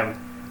for him.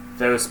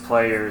 Those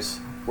players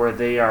where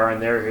they are in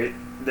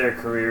their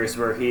careers,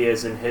 where he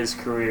is in his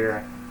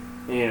career,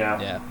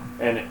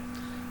 and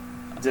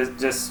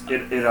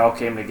it all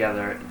came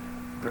together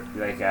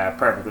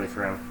perfectly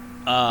for him.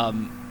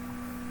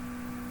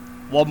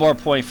 One more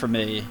point for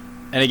me,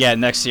 and again,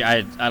 next year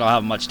I don't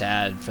have much to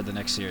add for the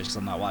next series because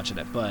I'm not watching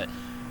it. But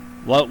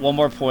one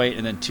more point,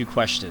 and then two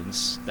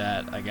questions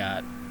that I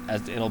got.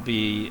 It'll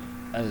be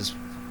as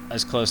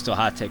close to a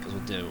hot take as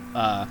we'll do.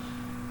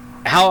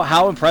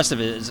 How impressive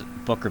is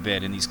Booker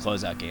been in these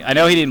closeout games? I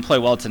know he didn't play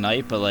well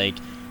tonight, but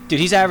dude,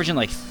 he's averaging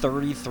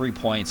 33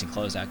 points in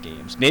closeout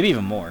games, maybe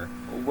even more.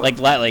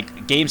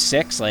 Game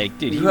 6,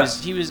 dude, he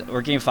was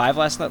or game 5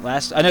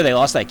 last. I know they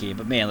lost that game,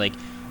 but man,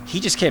 he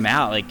just came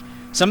out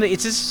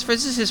this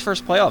is his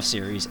first playoff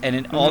series, and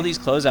in all these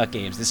closeout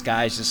games, this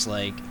guy's just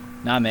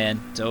nah, man,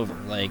 it's over.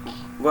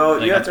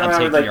 You have to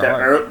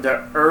remember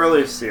the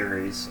early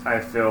series. I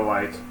feel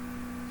like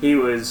he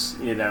was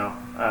a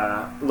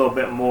little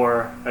bit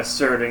more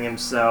asserting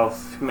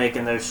himself,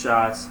 making those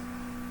shots,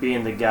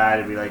 being the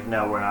guy to be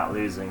no, we're not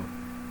losing.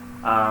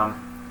 I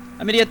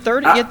mean, he had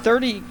 30.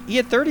 He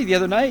had 30 the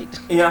other night.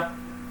 Yeah,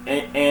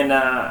 and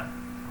I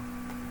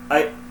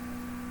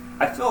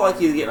feel like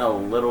he's getting a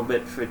little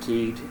bit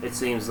fatigued. It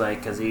seems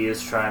because he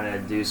is trying to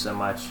do so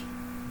much.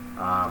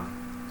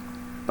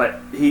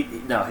 But he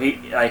could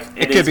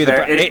be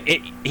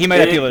he might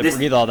not be able to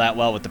breathe all that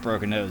well with the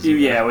broken nose.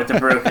 Yeah, with the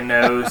broken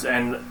nose,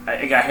 and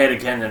I got hit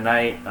again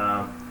tonight.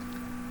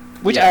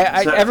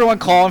 Everyone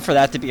calling for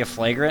that to be a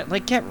flagrant.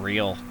 Get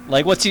real.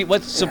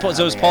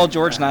 Is Paul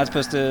George not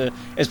supposed to?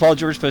 Is Paul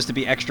George supposed to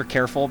be extra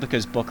careful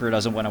because Booker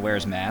doesn't want to wear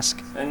his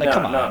mask?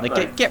 Come on,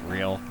 get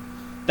real.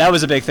 That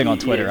was a big thing on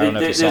Twitter. I don't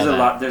know if you saw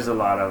that. There's a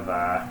lot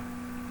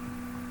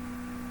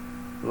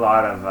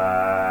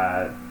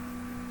of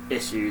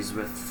issues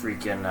with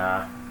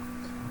freaking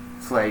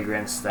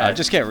flagrants. That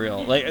just get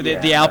real.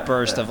 The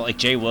outburst of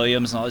Jay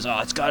Williams and all this. Oh,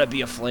 it's got to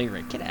be a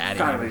flagrant. Get out of here. It's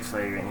got to be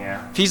flagrant.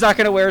 Yeah. If he's not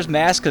going to wear his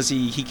mask because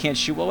he can't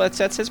shoot, well,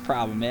 that's his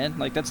problem, man.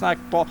 That's not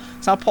Paul.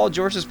 It's not Paul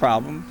George's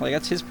problem.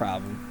 That's his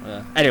problem.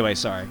 Anyway,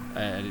 sorry.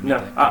 I didn't mean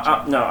to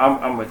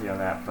I'm with you on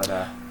that.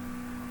 But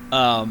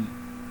all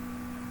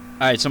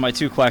right. So my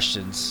two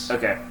questions.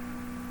 Okay.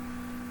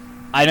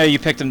 I know you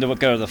picked him to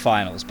go to the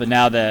finals, but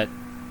now that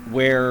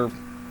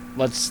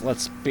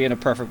let's be in a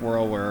perfect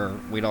world where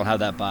we don't have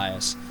that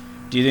bias.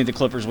 Do you think the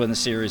Clippers win the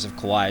series if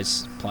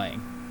Kawhi's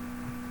playing?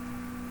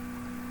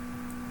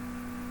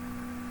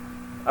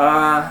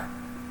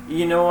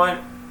 You know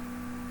what?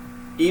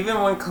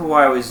 Even when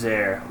Kawhi was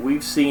there,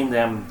 we've seen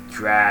them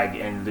drag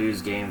and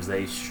lose games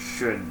they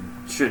should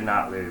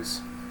not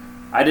lose.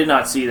 I did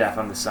not see that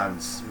from the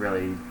Suns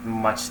really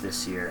much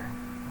this year.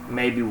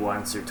 Maybe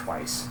once or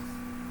twice.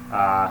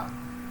 I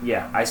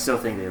still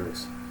think they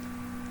lose.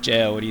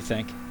 J.O., what do you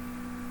think?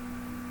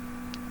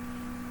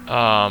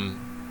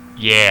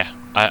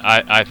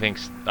 I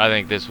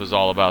think this was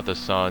all about the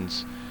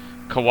Suns.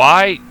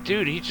 Kawhi,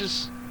 dude,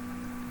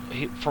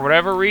 for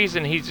whatever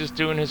reason, he's just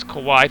doing his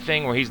Kawhi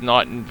thing where he's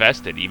not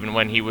invested, even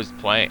when he was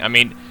playing. I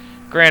mean,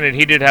 granted,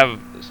 he did have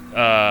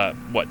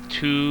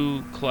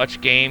 2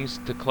 clutch games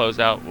to close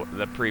out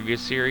the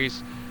previous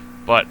series,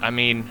 but I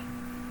mean,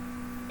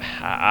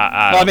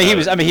 he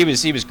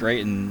was great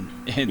in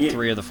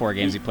 3 of the 4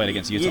 games he played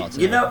against Utah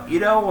today. You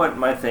know what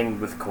my thing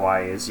with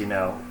Kawhi is.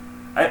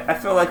 I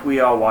feel like we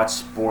all watch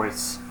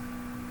sports,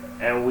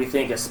 and we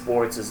think of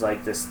sports as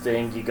this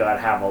thing you gotta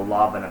have a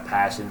love and a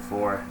passion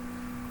for.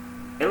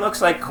 It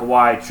looks like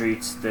Kawhi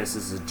treats this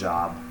as a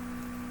job.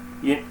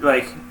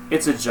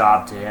 It's a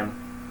job to him.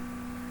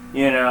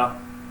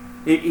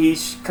 He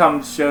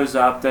shows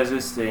up, does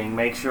his thing,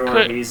 make sure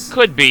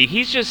could be.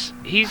 He's just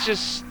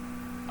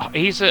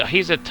he's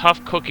a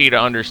tough cookie to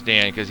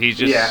understand because he's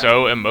just Yeah.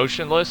 so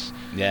emotionless.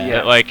 Yeah. Yeah.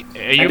 That, like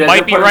you doesn't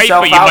might be put right,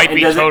 himself but you out might and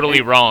be doesn't-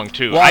 totally wrong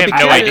too. Well, I have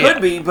no I idea.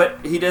 could be, but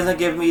he doesn't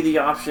give me the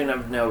option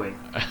of knowing.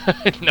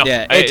 No,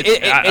 Yeah, I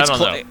it's don't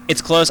know.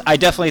 it's close. I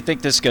definitely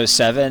think this goes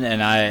 7,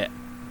 and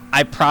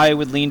I probably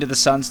would lean to the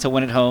Suns to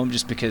win at home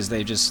just because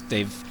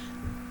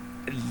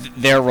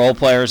their role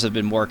players have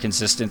been more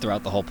consistent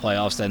throughout the whole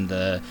playoffs than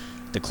the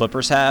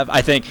Clippers have.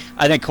 I think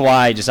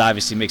Kawhi just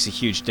obviously makes a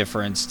huge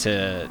difference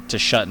to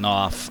shutting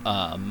off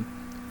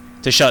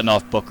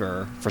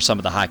Booker for some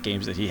of the hot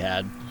games that he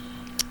had.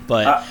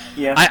 But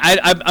Yeah.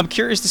 I'm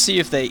curious to see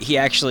if he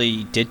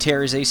actually did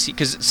tear his AC,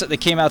 because they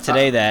came out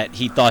today that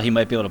he thought he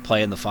might be able to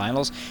play in the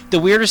finals. The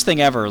weirdest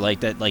thing ever,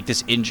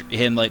 this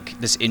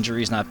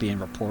injury is not being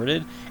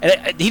reported,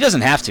 and he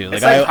doesn't have to.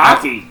 It's like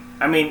hockey.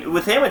 I mean,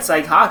 with him, it's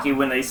like hockey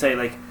when they say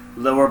like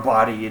lower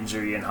body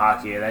injury in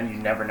hockey, and then you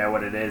never know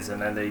what it is,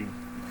 and then they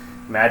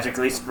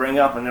magically spring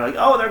up, and they're like,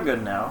 oh, they're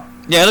good now.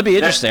 Yeah, it'll be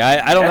interesting.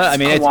 I don't know. I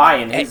mean,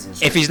 Kawhi and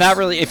his if he's not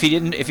really, if he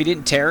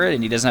didn't tear it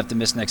and he doesn't have to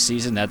miss next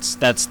season, that's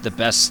the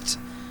best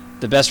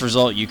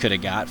result you could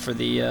have got for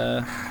the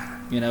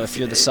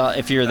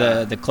if you're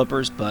the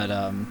Clippers,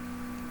 but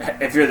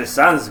if you're the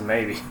Suns,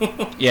 maybe.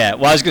 yeah.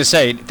 Well, I was gonna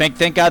say,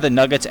 thank God the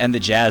Nuggets and the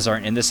Jazz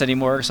aren't in this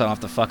anymore, so I don't have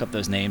to fuck up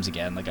those names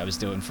again like I was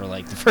doing for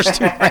like the first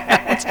 2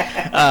 rounds.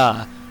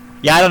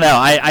 Yeah, I don't know.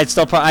 I'd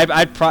still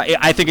I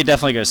think it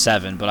definitely goes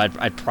 7, but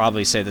I'd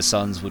probably say the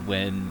Suns would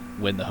win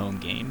the home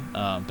game.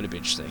 But it'd be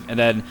interesting. And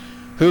then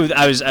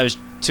I was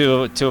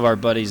two of our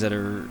buddies that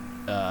are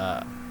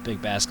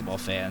big basketball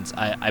fans.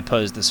 I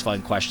posed this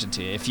fun question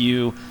to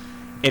you.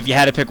 If you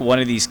had to pick one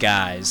of these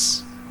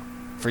guys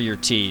for your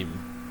team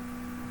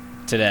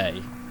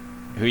today,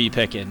 who are you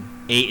picking?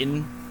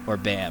 Ayton or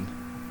Bam?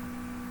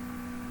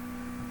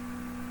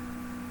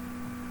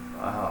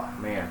 Oh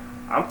man,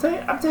 I'm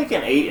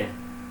taking Ayton.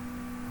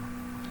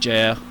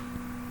 Jaya.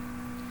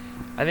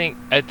 I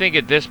think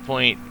at this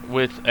point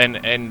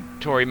and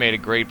Tori made a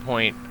great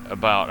point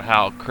about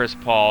how Chris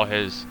Paul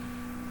has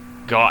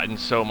gotten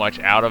so much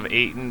out of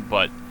Ayton,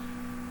 but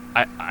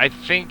I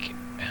think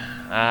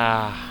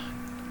I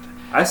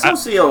still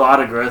see a lot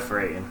of growth for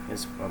Ayton.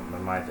 Is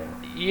my thing.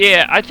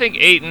 yeah, I think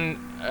Ayton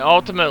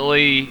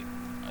ultimately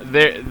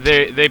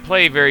they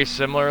play very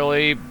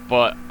similarly,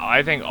 but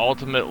I think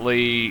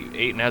ultimately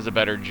Ayton has a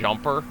better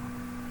jumper,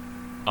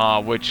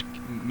 which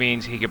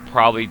means he could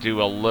probably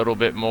do a little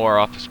bit more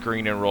off the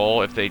screen and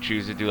roll if they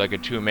choose to do like a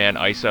 2-man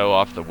ISO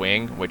off the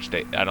wing, which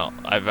I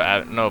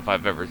don't know if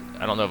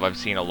I've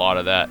seen a lot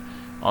of that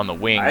on the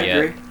wing I yet.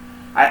 agree.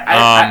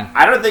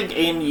 I don't think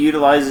Ayton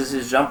utilizes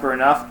his jumper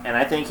enough, and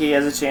I think he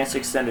has a chance to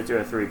extend it to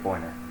a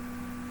 3-pointer.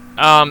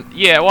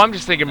 Yeah, well, I'm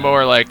just thinking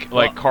more like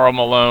Karl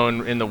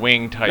Malone in the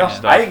wing type No,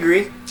 stuff. I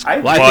agree.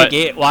 Well, I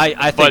think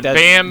but that's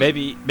Bam-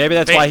 maybe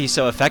that's why he's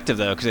so effective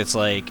though, because it's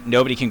like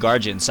nobody can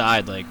guard you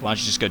inside. Like, why don't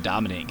you just go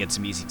dominate and get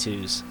some easy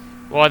 2s?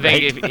 Well, I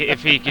think Right?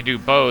 if he could do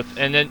both,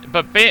 and then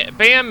but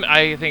Bam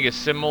I think is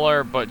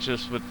similar, but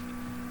just with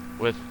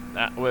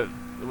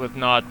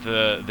not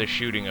the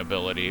shooting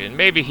ability, and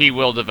maybe he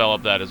will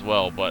develop that as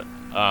well. But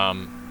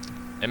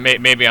and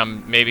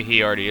maybe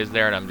he already is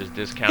there, and I'm just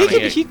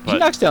discounting it. He But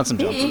knocks down some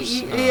He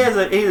jumpers. has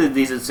a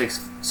decent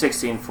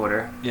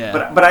 16-footer.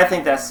 Yeah. But I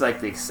think that's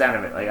like the extent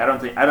of it. Like I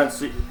don't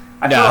see.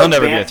 I No, feel he'll like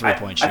never be Bam, a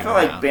three-point I shooter, feel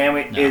like no. Bam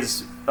No.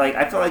 is like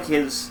I feel like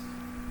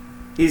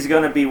he's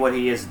gonna be what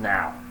he is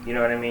now. You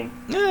know what I mean?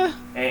 Yeah.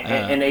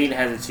 And Ayton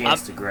has a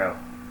chance to grow.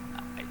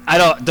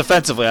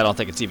 Defensively, I don't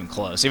think it's even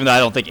close. Even though I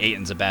don't think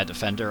Ayton's a bad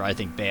defender, I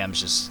think Bam's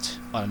just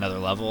on another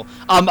level.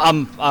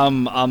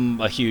 I'm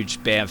a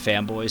huge Bam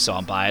fanboy, so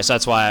I'm biased.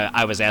 That's why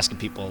I was asking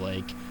people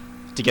like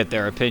to get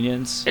their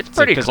opinions. it's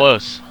pretty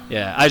close.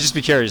 Yeah, I'd just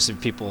be curious if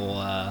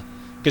people,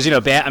 because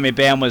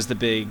Bam was the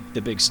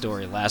big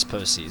story last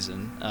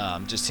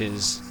postseason. Just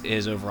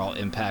his overall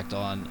impact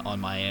on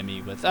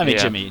Miami with Yeah.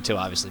 Jimmy too,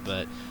 obviously,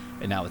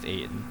 and now with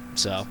Ayton.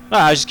 So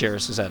I was just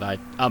curious. As I said,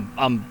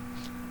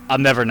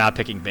 I'm never not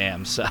picking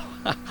Bam, so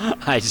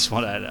I just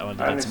want to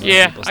get some other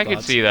Yeah, people's I could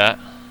thoughts. see that.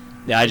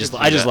 Yeah, I just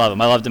that. love him.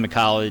 I loved him in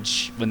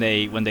college when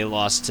they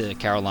lost to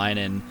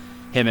Carolina, and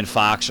him and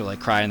Fox are like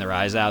crying their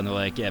eyes out, and they're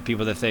like, yeah,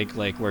 people that think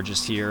like we're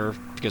just here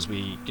because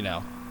we,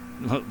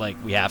 like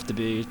we have to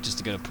be just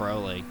to go pro.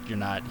 Like you're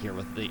not here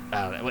with the.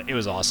 I don't know. It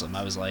was awesome.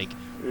 I was like,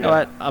 you know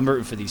what? I'm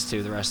rooting for these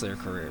two the rest of their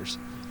careers.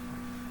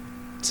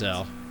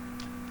 So,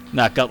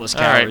 not gutless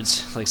All right.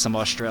 cowards like some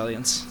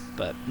Australians,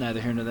 but neither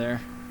here nor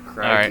there. All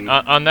right.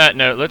 On that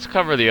note, let's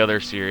cover the other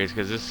series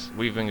because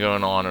we've been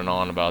going on and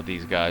on about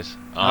these guys.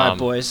 All right,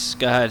 boys,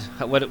 go ahead.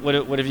 What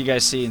have you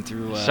guys seen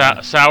through?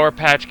 Sour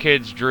Patch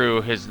Kids Drew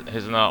has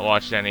not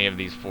watched any of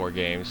these 4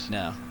 games.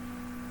 No.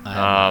 I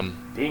haven't.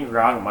 Being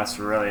wrong must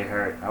really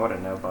hurt. I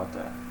wouldn't know about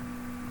that.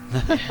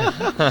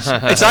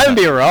 It's not even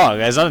being wrong.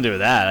 It has nothing to do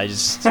with that. I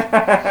just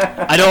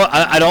I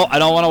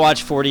don't want to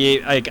watch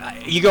 48. Like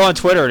you go on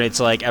Twitter and it's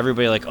like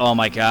everybody like, oh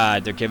my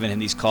god, they're giving him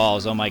these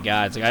calls. Oh my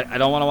god, it's like I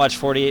don't want to watch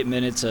 48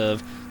 minutes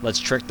of let's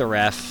trick the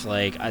ref.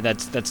 Like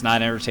that's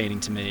not entertaining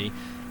to me.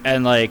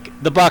 And like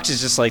the Bucks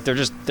is just like they're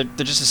just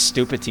a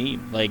stupid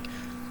team. Like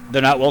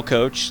they're not well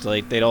coached.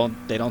 Like they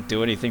don't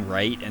do anything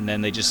right, and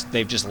then they've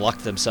just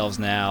lucked themselves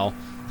now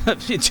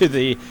into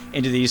the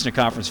Eastern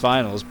Conference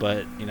Finals.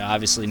 But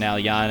obviously now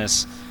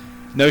Giannis,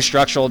 no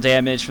structural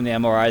damage from the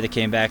MRI that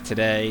came back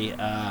today.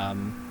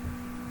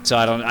 So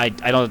I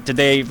don't. Did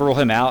they rule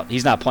him out?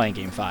 He's not playing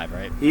Game 5,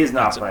 right? He is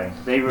not playing.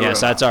 They ruled him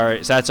so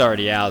out. that's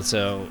already out.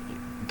 So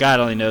God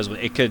only knows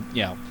what it could.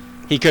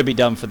 He could be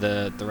done for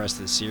the rest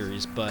of the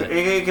series, but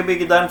It could be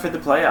done for the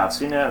playoffs.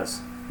 Who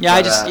knows?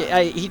 yeah,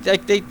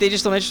 But, they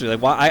just don't interest me.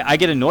 Like, why I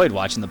get annoyed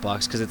watching the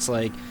Bucks because it's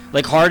like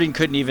Harden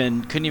couldn't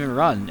even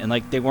run, and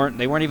like they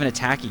weren't even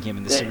attacking him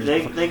in the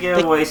series. They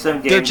give away some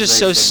games. They're just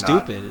so should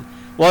not. stupid.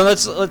 Well,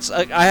 let's.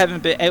 I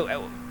haven't been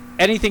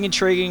anything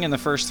intriguing in the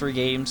first 3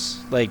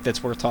 games like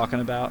that's worth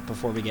talking about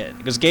before we get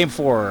because Game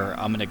 4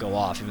 I'm gonna go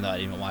off even though I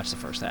didn't even watch the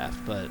first half,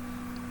 but.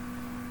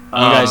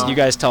 You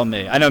guys tell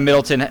me. I know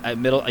Middleton.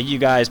 You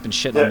guys been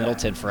shitting on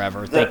Middleton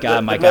forever. Thank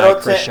God my guy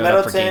Chris showed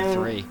up for Game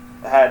 3.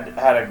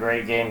 Had a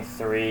great Game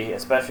 3,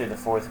 especially the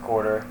fourth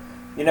quarter.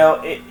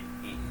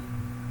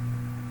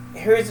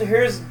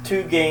 Here's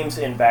 2 games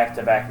in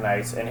back-to-back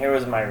nights, and here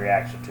was my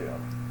reaction to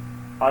them.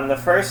 On the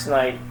first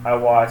night, I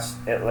watched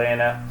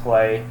Atlanta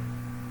play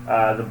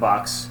the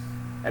Bucks,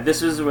 and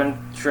this was when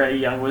Trae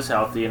Young was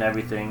healthy and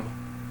everything,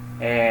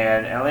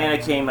 and Atlanta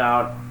came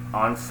out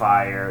on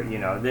fire.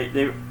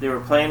 They were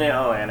playing in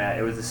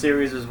Atlanta. The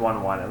series was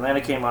 1-1. Atlanta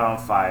came out on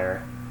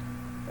fire,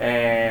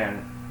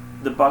 and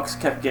the Bucks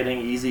kept getting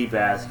easy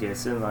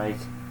baskets and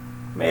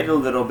made it a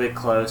little bit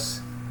close.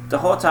 The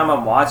whole time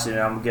I'm watching it,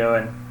 I'm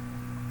going,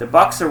 the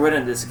Bucks are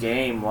winning this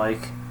game.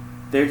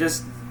 They're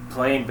just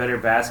playing better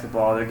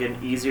basketball. They're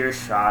getting easier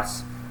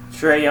shots.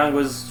 Trae Young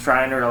was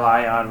trying to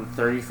rely on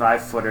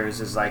 35-footers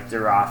as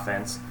their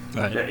offense.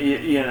 Right.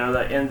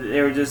 And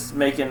they were just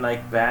making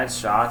bad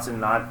shots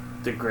and not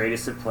the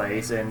greatest of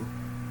plays, and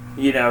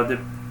the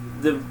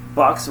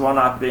Bucks, while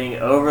not being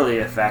overly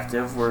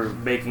effective, were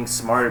making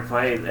smarter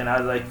plays, and I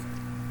was like,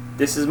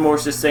 this is more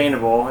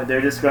sustainable.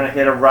 They're just going to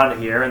hit a run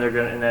here,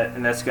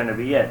 and that's going to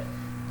be it.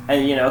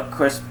 And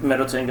Chris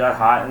Middleton got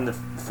hot in the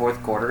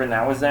fourth quarter, and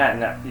that was that,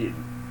 and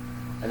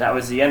that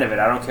was the end of it.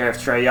 I don't care if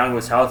Trae Young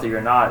was healthy or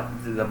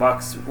not. The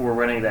Bucks were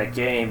winning that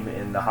game,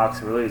 and the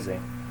Hawks were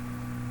losing.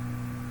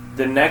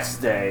 The next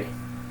day,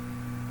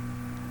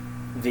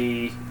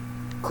 the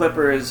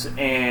Clippers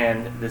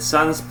and the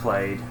Suns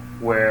played,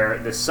 where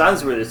the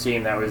Suns were the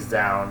team that was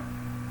down,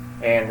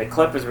 and the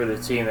Clippers were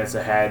the team that's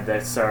ahead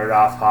that started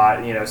off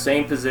hot.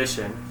 Same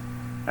position.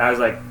 And I was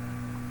like,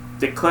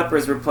 the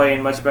Clippers were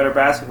playing much better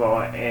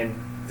basketball, and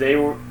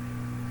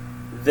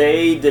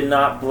they did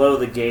not blow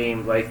the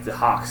game like the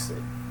Hawks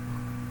did.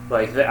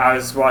 I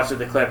was watching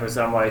the Clippers,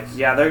 and I'm like,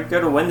 yeah, they're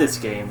going to win this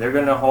game. They're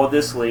going to hold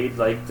this lead.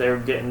 They're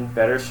getting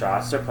better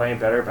shots. They're playing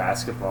better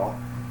basketball.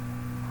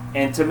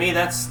 And to me,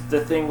 that's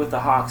the thing with the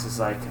Hawks is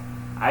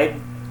I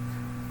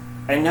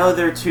know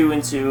they're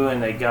 2-2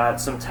 and they got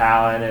some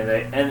talent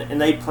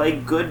and they play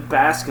good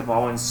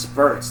basketball in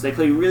spurts. They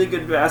play really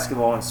good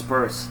basketball in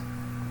spurts.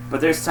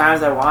 But there's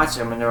times I watch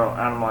them and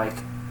I'm like,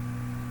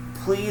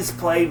 please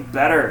play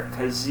better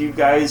because you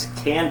guys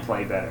can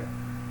play better.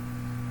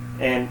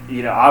 And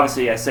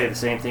obviously I say the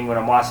same thing when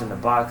I'm watching the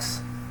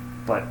Bucks,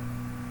 but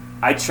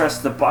I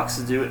trust the Bucks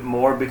to do it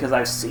more because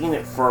I've seen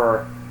it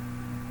for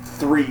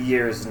 3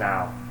 years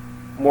now.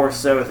 More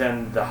so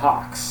than the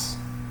Hawks.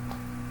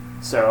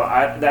 So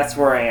that's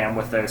where I am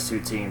with those 2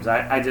 teams.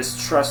 I just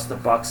trust the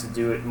Bucks to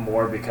do it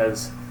more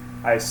because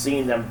I've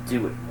seen them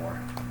do it more.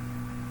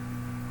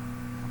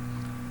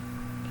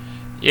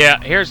 Yeah,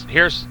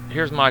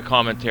 here's my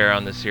commentary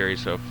on the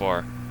series so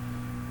far.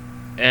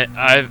 And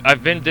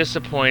I've been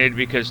disappointed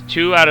because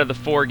 2 out of the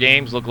 4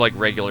 games look like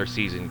regular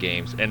season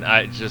games, and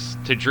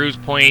to Drew's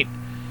point.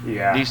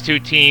 Yeah. These 2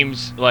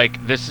 teams,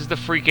 this is the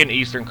freaking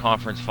Eastern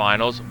Conference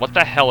Finals. What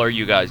the hell are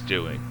you guys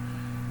doing?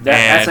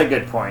 That's a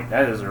good point.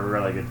 That is a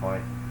really good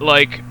point.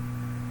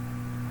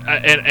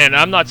 And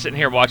I'm not sitting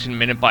here watching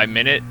minute by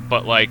minute,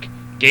 but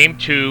Game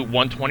 2,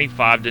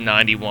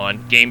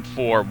 125-91. Game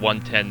 4,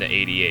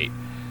 110-88.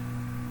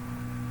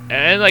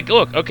 And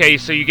look, okay,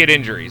 so you get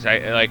injuries.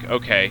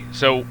 Okay,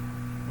 so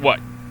what?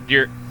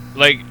 You're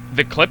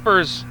the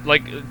Clippers.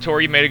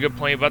 Tori made a good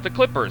point about the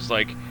Clippers.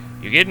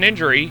 You get an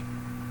injury.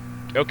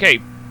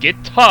 Okay,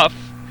 get tough.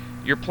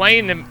 You're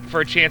playing them for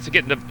a chance to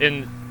get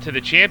into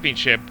the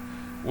championship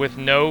with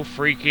no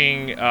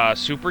freaking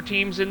super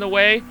teams in the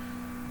way.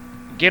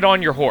 Get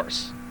on your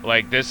horse.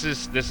 This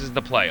is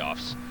the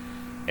playoffs,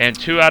 and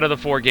 2 out of the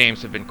 4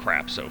 games have been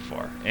crap so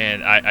far,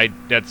 and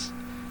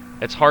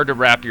it's hard to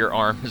wrap your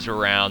arms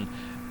around.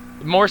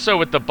 More so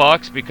with the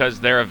Bucks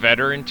because they're a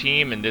veteran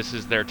team and this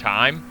is their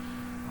time,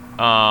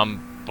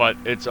 but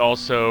it's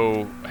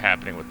also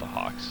happening with the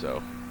Hawks.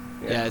 So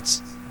yeah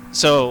it's.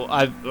 So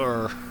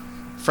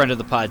friend of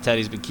the pod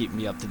Teddy's been keeping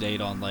me up to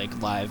date on live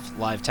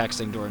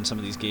texting during some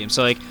of these games.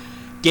 So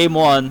game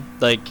 1,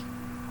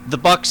 the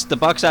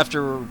Bucks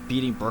after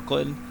beating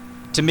Brooklyn,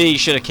 to me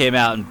should have came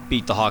out and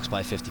beat the Hawks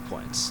by 50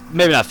 points.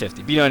 Maybe not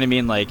 50, but you know what I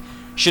mean.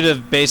 should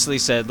have basically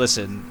said,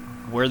 listen,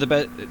 we're the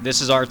best.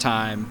 This is our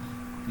time.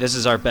 This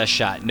is our best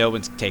shot. No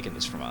one's taking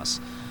this from us.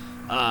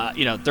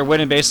 They're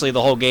winning basically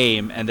the whole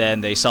game, and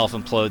then they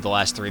self-implode the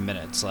last 3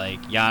 minutes.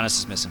 Like, Giannis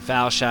is missing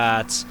foul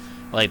shots.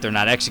 Like, they're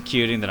not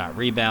executing. They're not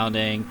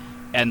rebounding.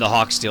 And the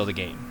Hawks steal the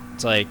game.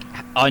 It's like,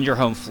 on your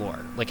home floor.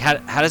 Like,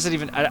 how does it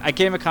even... I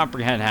can't even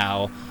comprehend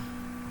how,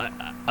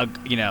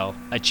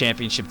 a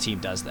championship team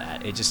does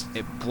that.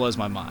 It blows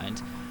my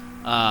mind.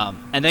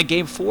 And then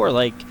Game 4,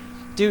 like,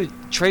 dude,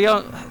 Trae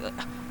Young...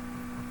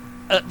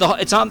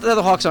 it's not that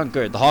the Hawks aren't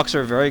good. The Hawks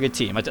are a very good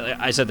team.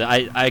 I said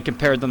that I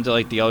compared them to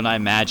like the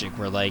 09 Magic,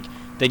 where like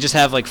they just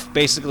have like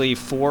basically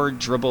 4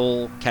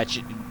 dribble,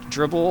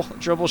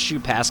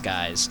 shoot, pass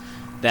guys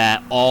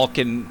that all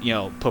can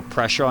put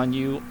pressure on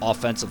you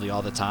offensively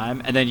all the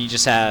time, and then you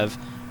just have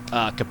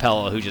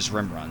Capella who just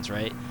rim runs,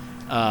 right?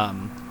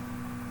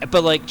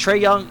 But like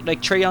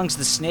Trae Young's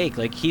the snake.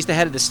 Like, he's the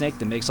head of the snake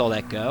that makes all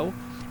that go.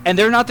 And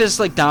they're not this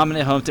like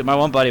dominant home team. My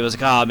one buddy was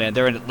like, "Oh man,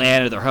 they're in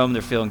Atlanta. They're home.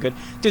 They're feeling good."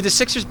 Dude, the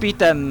Sixers beat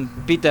them.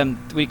 What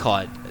do you call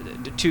it?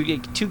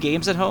 Two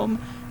games at home,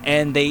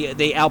 and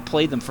they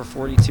outplayed them for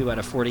 42 out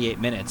of 48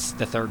 minutes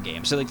the third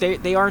game. So like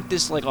they aren't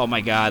this like, oh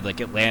my god,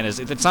 like Atlanta's.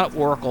 It's not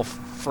Oracle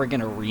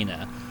friggin'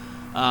 Arena.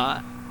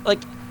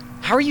 Like,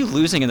 how are you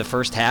losing in the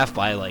first half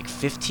by like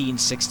 15,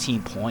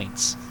 16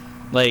 points?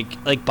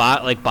 Like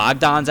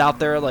Bogdan's out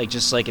there like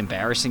just like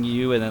embarrassing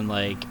you, and then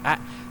like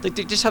they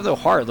just have no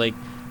heart. Like.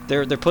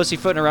 They're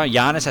pussyfooting around.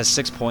 Giannis has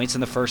 6 points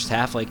in the first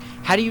half. Like,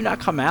 how do you not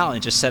come out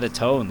and just set a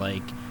tone?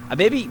 Like,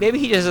 maybe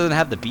he just doesn't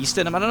have the beast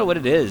in him. I don't know what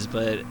it is,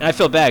 but and I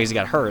feel bad because he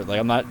got hurt. Like,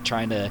 I'm not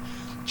trying to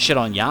shit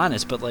on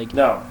Giannis, but like,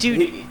 no, dude,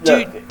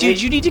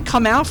 you need to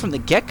come out from the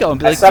get go and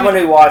be as like. Someone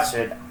who watched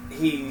it,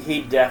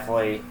 he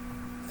definitely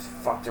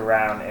fucked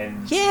around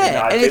and do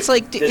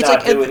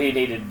what he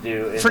needed to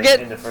do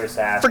in the first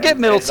half. Forget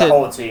Middleton. The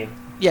whole team.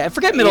 Yeah,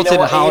 forget Middleton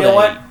and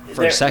Holiday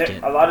for a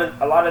second. A lot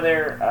of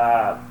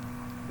their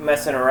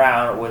messing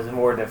around was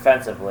more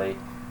defensively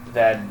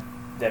than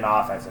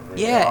offensively.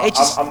 Yeah,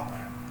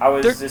 I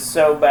was just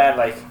so bad.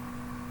 Like,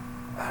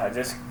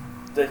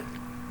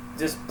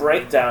 just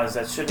breakdowns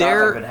that should not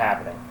have been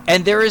happening.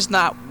 And there is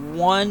not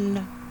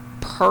one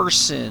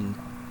person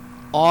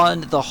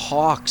on the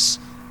Hawks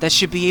that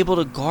should be able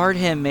to guard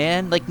him,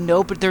 man. Like,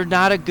 no, but they're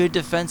not a good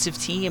defensive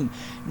team.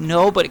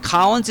 No, but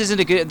Collins isn't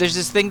a good... There's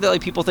this thing that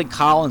like people think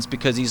Collins,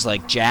 because he's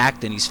like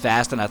jacked and he's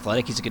fast and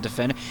athletic, he's a good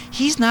defender.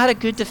 He's not a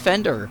good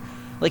defender.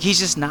 Like, he's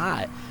just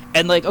not.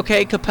 And, like,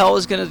 okay,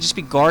 Capella's going to just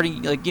be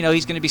guarding, like,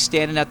 he's going to be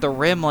standing at the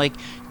rim. Like,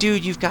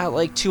 dude, you've got,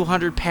 like,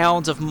 200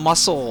 pounds of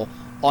muscle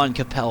on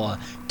Capella.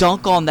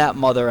 Dunk on that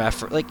mother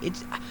effort. Like,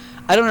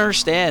 I don't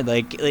understand.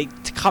 Like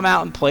to come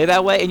out and play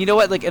that way. And you know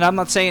what? Like, and I'm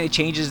not saying it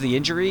changes the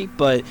injury,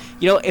 but,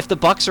 if the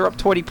Bucks are up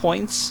 20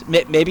 points,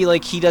 maybe,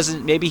 like, he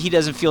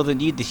doesn't feel the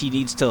need that he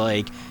needs to,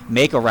 like,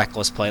 make a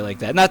reckless play like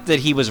that. Not that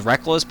he was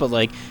reckless, but,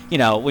 like,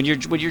 when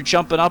you're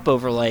jumping up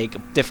over, like,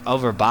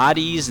 over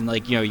bodies and,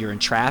 like, you're in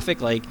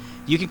traffic, like,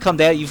 you can come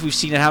down. We've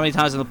seen it how many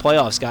times in the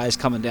playoffs, guys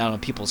coming down on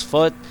people's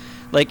foot.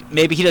 Like,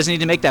 maybe he doesn't need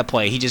to make that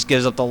play. He just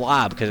gives up the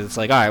lob because it's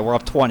like, all right, we're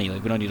up 20.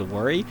 Like, we don't need to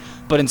worry.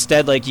 But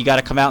instead, like, you got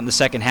to come out in the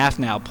second half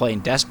now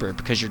playing desperate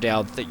because you're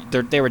down.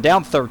 They were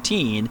down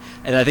 13,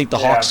 and I think the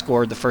Hawks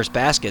scored the first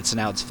basket, so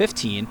now it's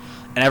 15.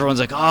 And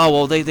everyone's like, oh,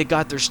 well, they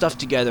got their stuff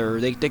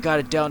together. They got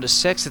it down to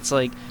 6. It's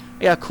like,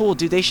 yeah, cool,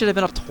 dude. They should have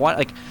been up 20.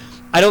 Like,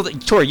 I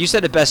don't. Tori, you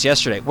said it best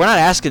yesterday. We're not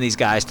asking these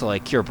guys to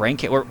like cure brain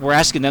cancer. We're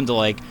asking them to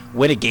like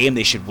win a game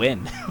they should win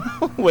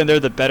when they're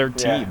the better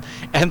team,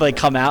 and like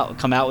come out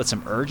with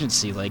some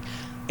urgency. Like,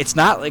 it's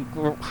not like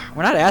we're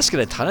not asking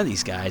a ton of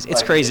these guys.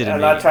 It's like, crazy to me.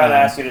 I'm not trying to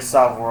ask you to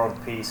solve world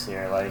peace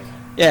here. Like,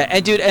 yeah,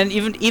 and dude, and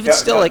even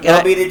still, like,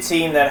 they'll be the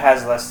team that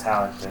has less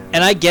talent than you.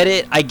 And I get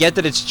it. I get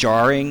that it's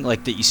jarring,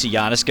 like that you see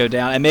Giannis go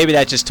down, and maybe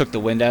that just took the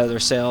wind out of their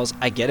sails.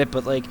 I get it,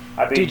 but like,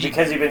 dude,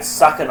 because you've been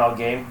sucking all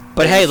game.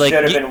 But hey, like,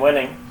 should have been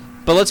winning.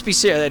 But let's be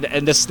serious,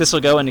 and this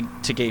will go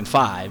into Game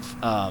 5.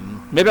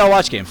 Maybe I'll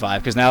watch Game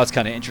 5 because now it's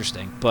kind of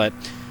interesting. But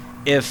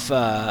if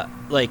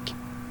like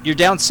you're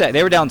down 6,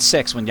 they were down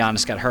 6 when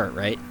Giannis got hurt,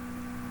 right?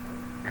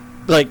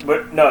 Like,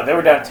 no, they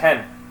were down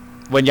 10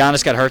 when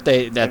Giannis got hurt.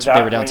 They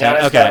were down 10.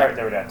 Okay, got hurt,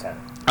 they were down 10.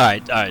 All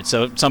right.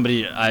 So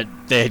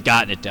they had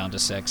gotten it down to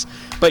 6,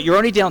 but you're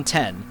only down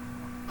 10.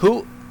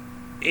 Who,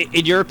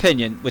 in your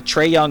opinion, with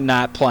Trae Young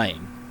not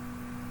playing,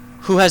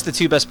 who has the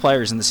 2 best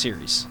players in the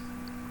series?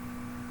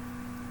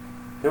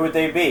 Who would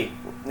they be?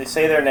 They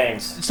say their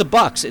names. It's the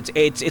Bucks.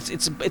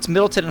 It's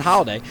Middleton and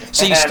Holiday.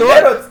 So you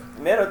still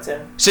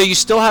Middleton. So you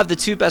still have the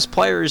 2 best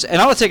players,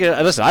 and I'll take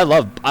it. Listen, I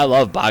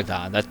love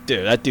Bogdan. That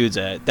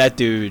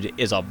dude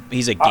is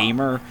he's a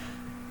gamer.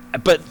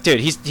 But dude,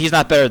 he's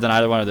not better than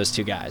either one of those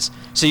 2 guys.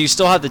 So you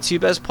still have the 2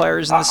 best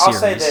players in the series.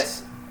 I'll say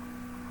this: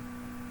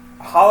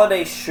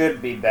 Holiday should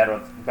be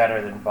better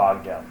than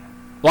Bogdan.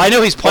 Well, I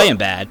know he's playing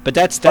bad, but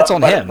that's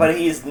on him. But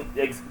he's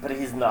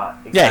not.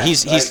 Exactly. Yeah,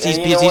 he's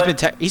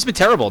been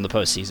terrible in the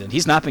postseason.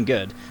 He's not been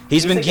good.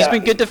 He's been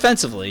good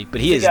defensively, but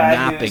he has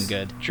not been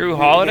good. Drew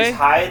Holiday.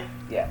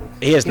 Yeah.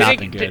 He has not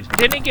been good.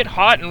 Didn't he get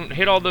hot and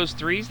hit all those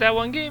threes that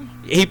one game?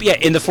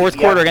 In the fourth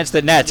quarter against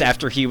the Nets,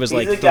 after he was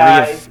like 3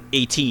 of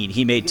 18,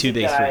 he made 2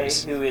 big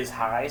threes. Who his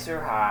highs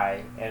are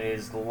high and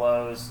his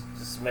lows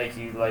just make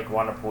you like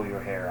want to pull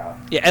your hair out.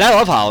 Yeah, and I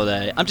love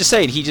Holiday. I'm just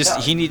saying he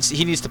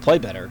needs to play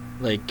better.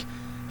 Like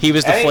he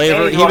was the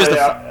flavor. He was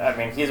I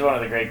mean, he's one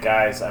of the great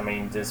guys. I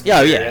mean, just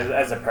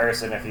as a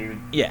person, if you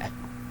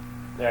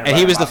And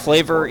he was the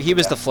flavor. He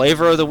was the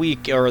flavor of the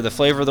week, or the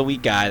flavor of the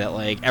week guy. That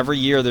like every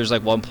year there's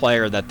like one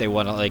player that they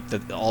want to like.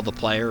 All the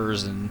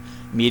players and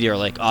media are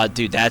like, oh,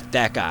 dude,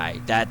 that guy,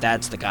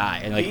 that's the guy.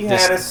 And like he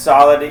had a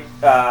solid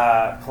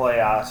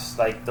playoffs.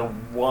 Like the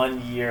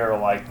 1 year,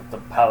 like the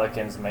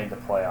Pelicans made the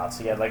playoffs.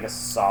 He had like a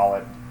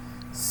solid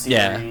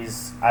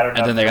series. I don't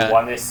know if they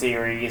won this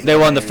series. They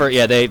won the first.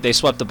 Yeah, they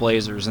swept the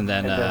Blazers and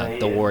then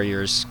the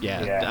Warriors.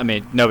 Yeah, I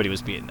mean nobody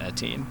was beating that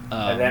team.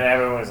 And then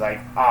everyone was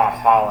like, "Oh,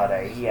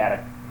 Holiday, he had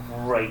a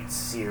great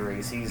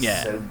series. He's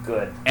so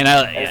good." And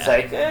it's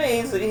like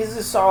he's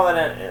a solid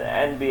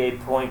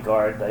NBA point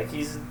guard. Like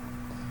he's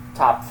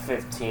top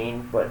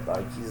 15, but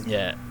like he's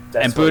that's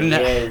and what Buden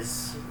he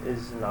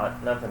is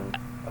not nothing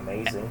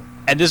amazing.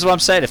 And this is what I'm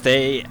saying: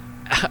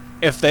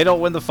 if they don't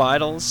win the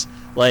finals,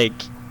 like.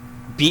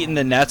 Beating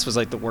the Nets was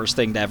like the worst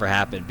thing to ever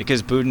happen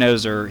because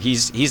Budenholzer,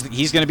 he's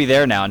going to be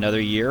there now another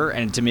year,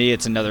 and to me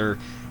it's a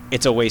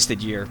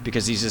wasted year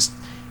because he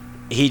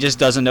just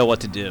doesn't know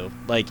what to do.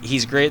 Like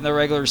he's great in the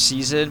regular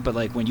season, but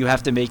like when you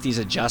have to make these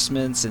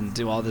adjustments and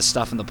do all this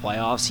stuff in the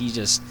playoffs, he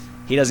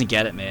doesn't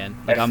get it, man.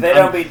 Like if they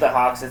don't beat the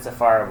Hawks, it's a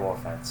fireable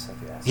offense. If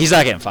you ask he's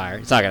not getting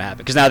fired. It's not going to happen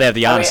because now they have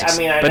the Giannis.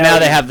 Now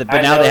they have the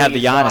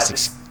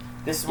Giannis.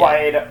 This is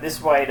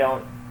why I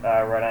don't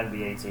run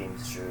NBA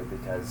teams, Drew,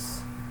 because.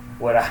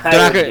 What I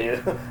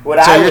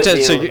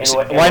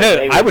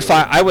would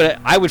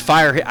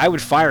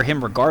fire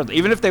him regardless.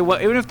 Even if they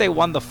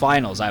won the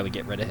finals, I would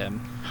get rid of him.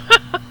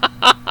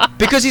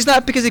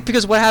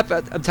 because what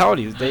happened? I'm telling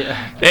you,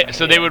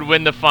 they would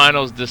win the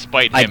finals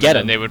despite him,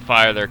 and they would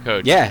fire their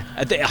coach. Yeah,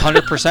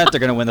 100% they're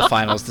going to win the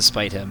finals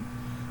despite him.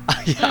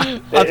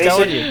 I'm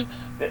telling you.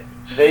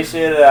 They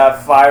should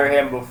fire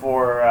him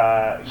before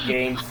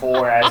Game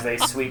 4 as they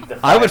sweep the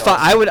finals.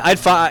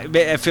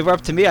 If it were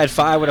up to me, I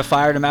would have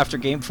fired him after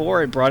Game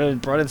 4 and brought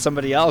in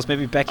somebody else.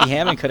 Maybe Becky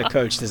Hammon could have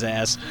coached his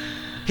ass.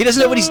 He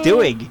doesn't know what he's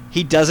doing.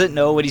 He doesn't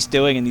know what he's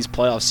doing in these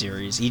playoff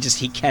series.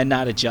 He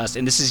cannot adjust.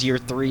 And this is year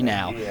 3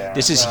 now. Yeah,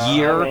 this is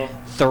year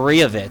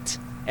 3 of it.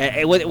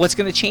 And what's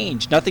going to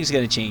change? Nothing's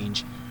going to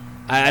change.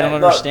 I don't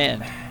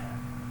understand.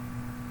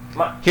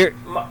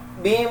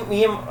 Me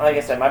and like I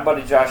said, my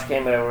buddy Josh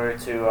came over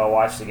to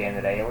watch the game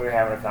today, and we were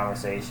having a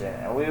conversation,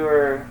 and we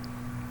were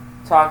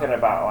talking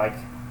about like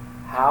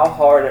how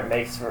hard it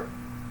makes for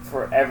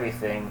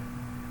everything.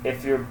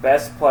 If your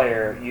best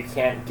player, you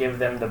can't give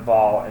them the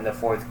ball in the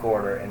fourth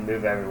quarter and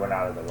move everyone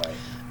out of the way.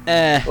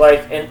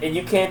 And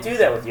you can't do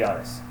that with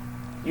Giannis.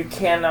 You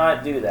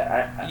cannot do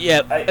that.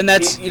 You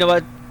know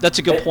what? That's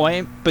a good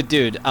point. But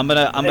dude,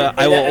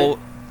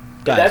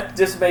 that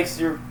just makes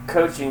your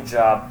coaching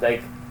job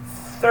like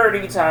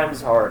 30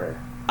 times harder.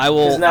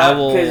 Because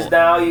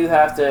now you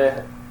have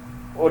to.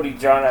 What do you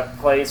John up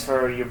plays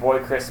for your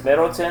boy Chris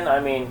Middleton? I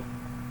mean,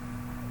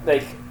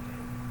 like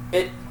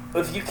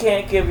if you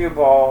can't give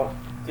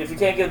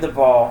the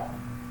ball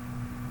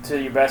to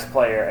your best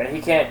player and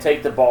he can't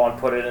take the ball and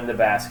put it in the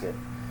basket,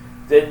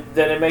 then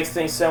it makes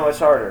things so much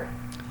harder.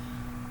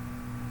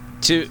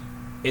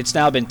 It's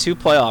now been 2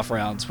 playoff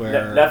rounds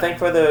where nothing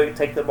for the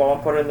take the ball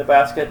and put it in the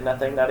basket.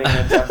 Nothing, not even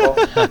a chuckle.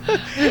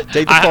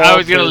 I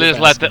was gonna just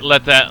let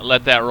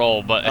that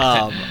roll, but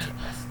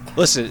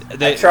listen,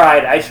 I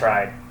tried. I'm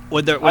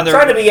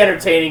trying to be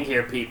entertaining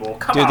here, people.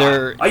 Come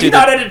on, are you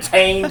not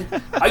entertained?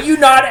 Are you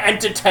not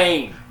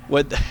entertained?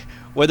 When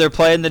they're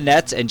playing the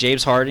Nets and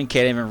James Harden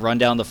can't even run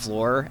down the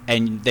floor,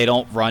 and they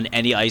don't run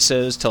any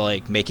ISOs to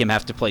like make him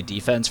have to play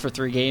defense for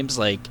 3 games,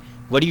 like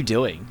what are you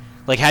doing?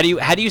 Like, how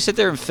do you sit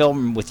there and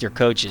film with your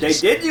coaches? They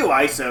did do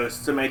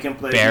ISOs to make him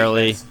play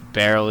defense.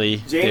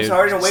 Barely. James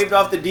Harden waved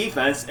off the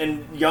defense,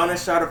 and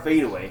Giannis shot a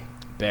fadeaway.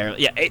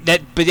 Barely.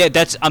 Yeah,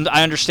 that's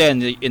I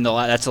understand.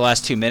 That's the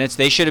last 2 minutes.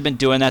 They should have been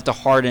doing that to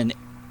Harden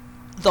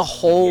the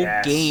whole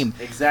game.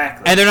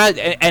 Exactly. And they're not.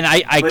 And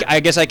I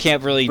guess I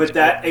can't really. But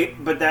that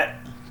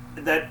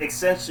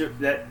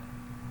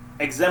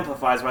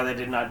exemplifies why they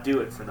did not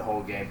do it for the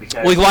whole game.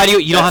 Because why do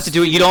you don't have to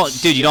do it? You don't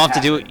have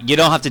to do it. You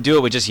don't have to do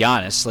it with just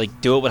Giannis. Like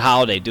do it with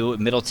Holiday. Do it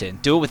with Middleton.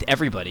 Do it with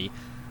everybody.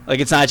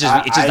 Like it's not just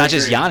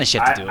Giannis you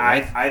have to do it.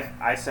 Right?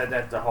 I said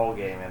that the whole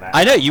game, and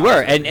I know you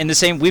were. And the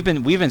same. We've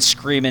been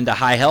screaming to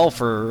high hell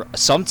for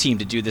some team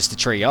to do this to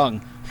Trae Young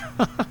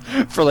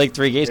for like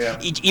 3 games. Yeah.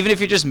 Even if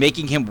you're just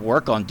making him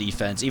work on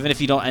defense, even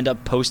if you don't end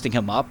up posting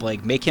him up,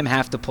 like make him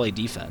have to play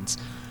defense.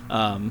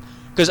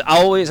 Because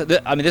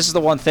this is the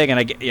one thing,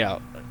 and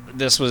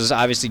this was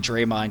obviously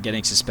Draymond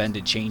getting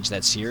suspended changed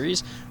that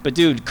series. But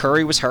dude,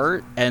 Curry was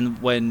hurt, and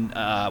when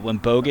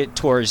Bogut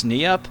tore his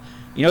knee up,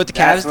 you know what the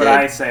Cavs did? That's what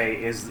I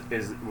say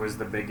was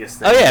the biggest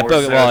thing. Oh yeah,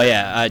 Bogut. Well,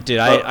 yeah, dude,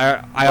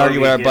 I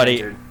argue with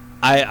everybody.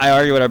 I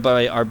argue with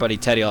our buddy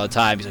Teddy all the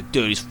time. He's like,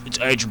 dude, it's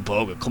Andrew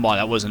Bogut. Come on,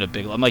 that wasn't a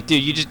big. I'm like,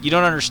 dude, you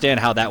don't understand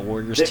how that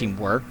Warriors team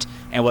worked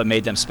and what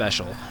made them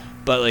special.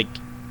 But like,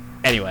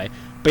 anyway.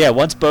 But yeah,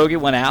 once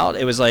Bogut went out,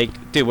 it was like,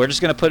 dude, we're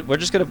just gonna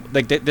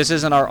this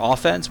isn't our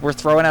offense. We're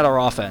throwing out our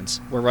offense.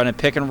 We're running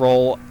pick and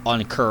roll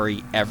on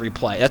Curry every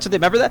play. That's what they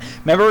remember that.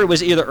 Remember, it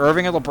was either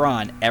Irving or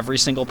LeBron every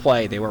single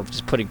play. They were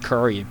just putting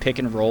Curry in pick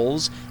and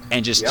rolls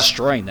and just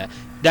destroying that.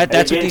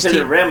 That's what these teams. To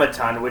the rim a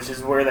ton, which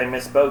is where they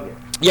missed Bogut.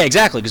 Yeah,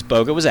 exactly, because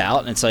Bogut was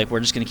out, and it's like, we're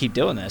just going to keep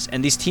doing this.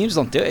 And these teams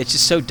don't do it. It's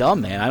just so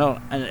dumb, man.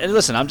 And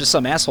listen, I'm just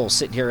some asshole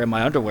sitting here in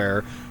my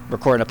underwear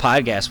recording a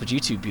podcast with you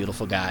two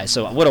beautiful guys.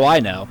 So what do I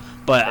know?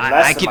 But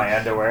I can, my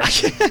underwear.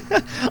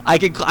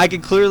 I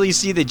can clearly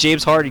see that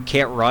James Harden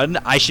can't run.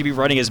 I should be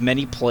running as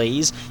many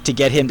plays to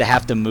get him to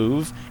have to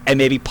move and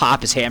maybe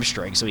pop his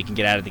hamstring so he can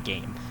get out of the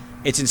game.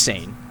 It's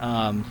insane.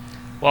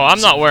 Well,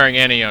 I'm not wearing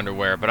any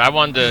underwear, but I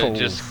wanted to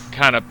just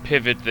kind of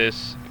pivot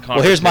this conversation.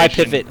 Well, here's my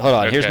pivot. Hold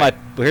on. Okay.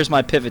 Here's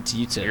my pivot to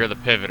you two. You're the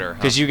pivoter.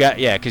 Because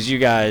you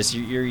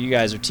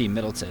guys are Team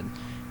Middleton.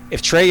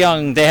 If Trae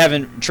Young,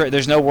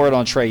 there's no word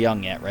on Trae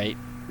Young yet, right?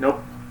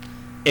 Nope.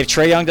 If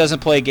Trae Young doesn't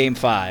play Game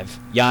 5,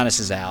 Giannis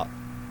is out.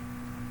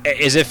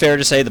 Is it fair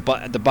to say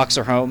the Bucks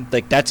are home?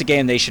 Like, that's a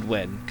game they should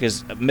win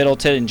because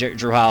Middleton and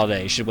Drew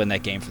Holiday should win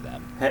that game for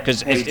them.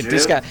 Because if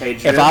this guy,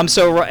 if I'm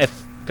so right,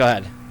 go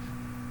ahead.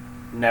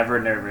 Never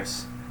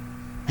nervous.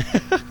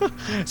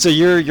 So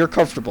you're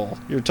comfortable.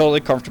 You're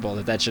totally comfortable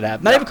that should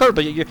happen. Not even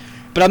comfortable,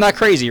 but I'm not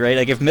crazy, right?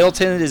 Like, if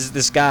Middleton is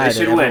this guy, they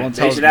should win.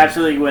 They should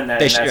absolutely win that.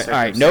 They should. All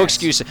right, no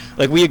excuse.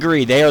 Like, we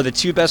agree, they are the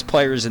two best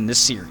players in this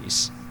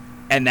series,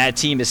 and that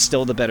team is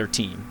still the better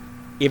team.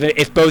 Even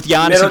if both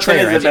Giannis and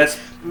Trae are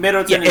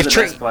Middleton is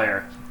the best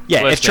player.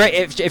 Yeah, if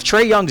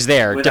Trae Young's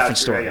there, Without different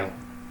story.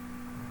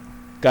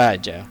 Go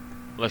ahead, Joe.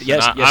 Listen,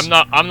 yes.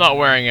 I'm not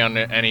wearing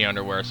any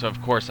underwear, so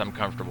of course I'm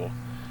comfortable.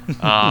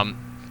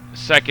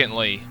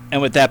 Secondly,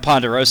 and with that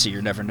Ponderosa,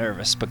 you're never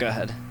nervous. But go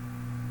ahead.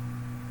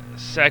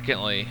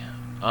 Secondly,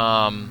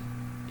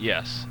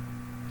 yes.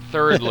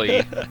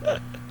 Thirdly,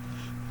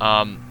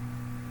 no,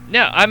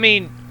 I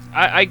mean,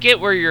 I get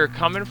where you're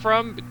coming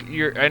from.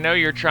 I know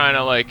you're trying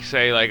to like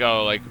say like,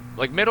 oh,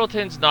 like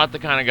Middleton's not the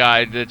kind of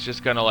guy that's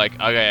just gonna like,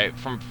 okay,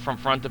 from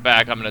front to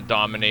back, I'm gonna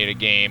dominate a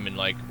game and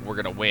like we're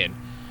gonna win.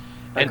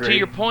 Agreed. And to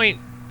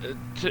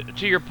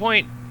your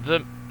point,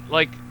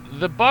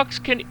 the Bucks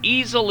can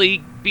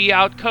easily be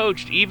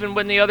outcoached even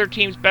when the other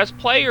team's best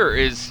player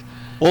is.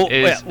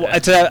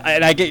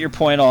 And I get your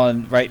point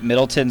on right.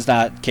 Middleton's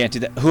can't do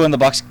that. Who on the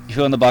Bucks?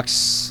 Who on the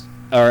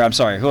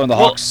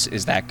Hawks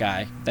is that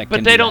guy?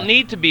 But they don't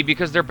need to be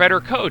because they're better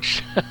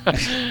coached.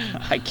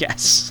 I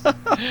guess.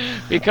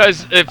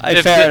 Because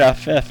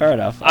fair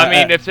enough. I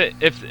mean,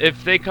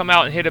 if they come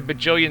out and hit a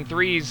bajillion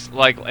threes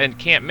and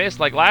can't miss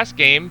like last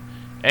game,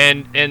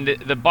 and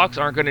the Bucks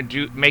aren't going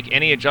to make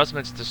any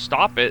adjustments to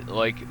stop it,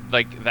 like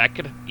that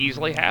could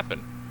easily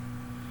happen.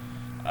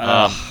 So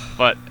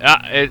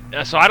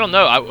I don't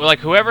know.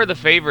 Whoever the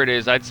favorite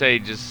is, I'd say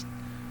just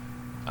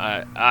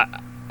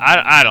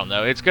I don't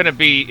know. It's gonna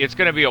be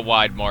a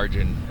wide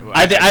margin.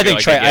 I think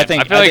Trae. I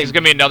feel like it's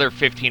gonna be another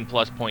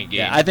 15+ point game.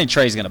 Yeah, I think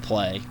Trae's gonna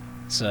play.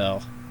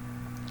 So.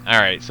 All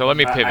right. So let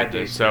me pivot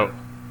this. So.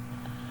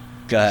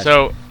 Go ahead.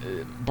 So,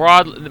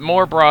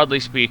 more broadly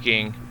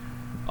speaking,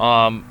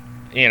 let's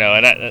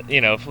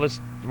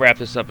wrap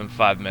this up in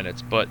 5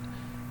 minutes. But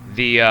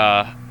these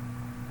are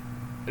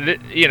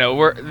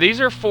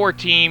 4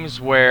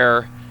 teams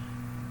where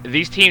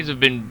these teams have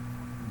been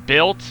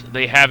built.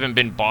 They haven't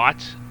been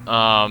bought.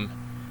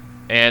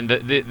 And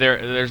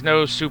there's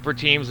no super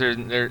teams.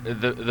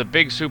 The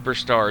big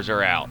superstars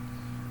are out,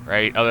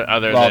 right?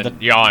 Other than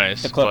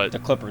Giannis. The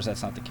Clippers,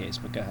 that's not the case.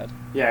 But go ahead.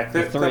 Yeah,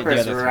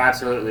 Clippers were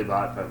absolutely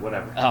bought, but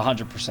whatever.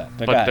 100%.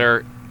 But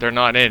they're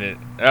not in it.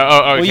 Oh,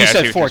 okay. Well, you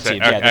said 4 teams.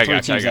 Yeah, the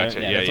 3 teams.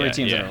 The 3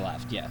 teams that are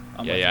left. Yeah.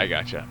 I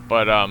gotcha.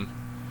 But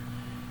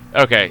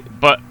okay.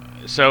 But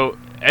so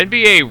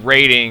NBA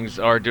ratings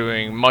are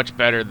doing much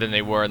better than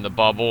they were in the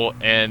bubble,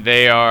 and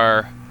they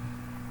are.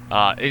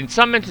 In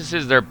some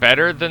instances, they're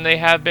better than they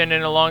have been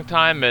in a long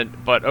time,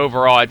 but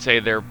overall, I'd say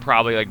they're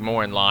probably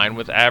more in line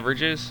with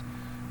averages.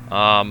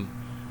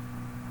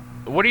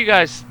 What do you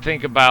guys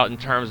think about in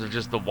terms of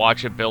just the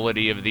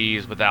watchability of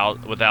these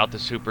without the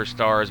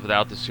superstars,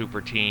 without the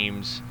super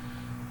teams?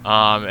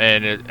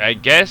 I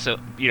guess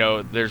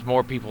there's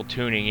more people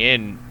tuning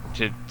in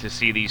to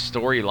see these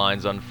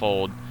storylines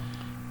unfold.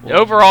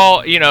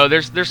 Overall,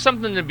 there's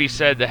something to be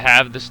said to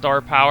have the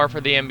star power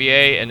for the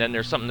NBA, and then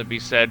there's something to be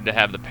said to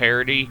have the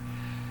parity.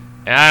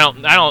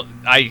 And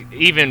I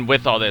even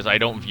with all this, I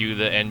don't view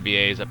the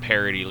NBA as a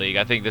parity league.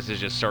 I think this is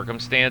just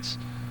circumstance.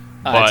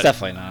 It's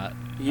definitely not.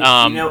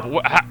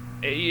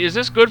 Is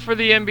this good for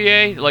the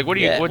NBA? Like, what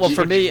do you?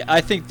 For me,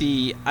 I think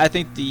the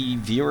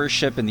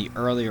viewership in the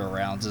earlier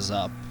rounds is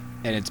up,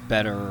 and it's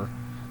better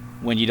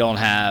when you don't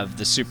have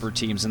the super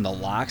teams and the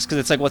locks, because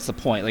it's like, what's the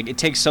point? Like, it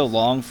takes so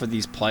long for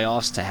these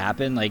playoffs to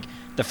happen. Like,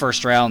 the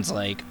first round's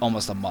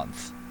almost a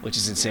month, which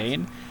is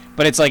insane.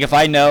 But it's like if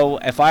I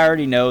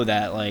already know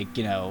that, like,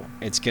 you know,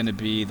 it's going to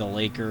be the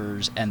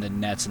Lakers and the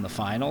Nets in the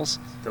finals.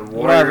 The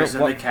Warriors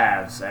and the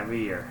Cavs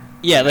every year.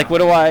 Yeah, like what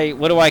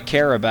do I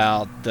care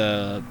about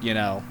the, you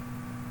know,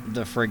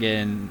 the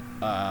friggin'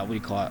 what do you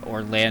call it,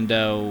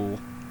 Orlando,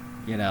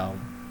 you know,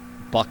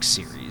 Bucks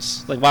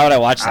series? Like, why would I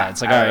watch that?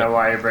 It's like, I don't know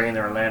why you're bringing the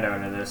Orlando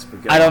into this.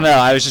 But I don't know.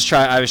 I was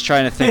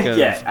trying to think of.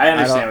 Yeah, I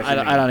understand what you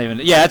mean. I don't even.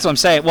 Yeah, that's what I'm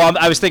saying. Well,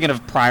 I was thinking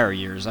of prior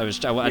years. I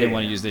didn't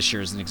want to use this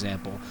year as an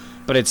example.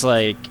 But it's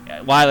like,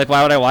 why would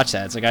I watch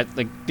that? It's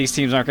like these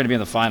teams aren't going to be in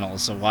the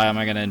finals, so why am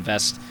I going to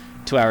invest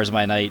 2 hours of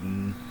my night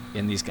in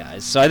these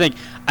guys? So I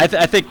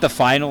think the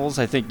finals.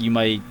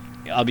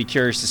 I'll be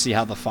curious to see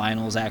how the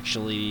finals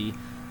actually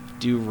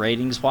do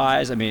ratings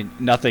wise. I mean,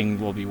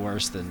 nothing will be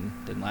worse than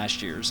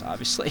last year's,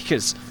 obviously,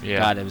 because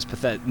God, it was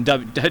pathetic.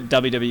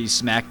 WWE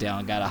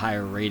SmackDown got a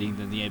higher rating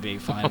than the NBA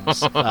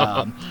Finals,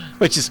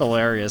 which is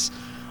hilarious.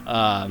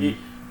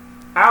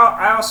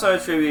 I also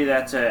attribute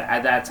that to,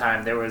 at that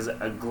time, there was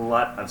a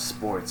glut of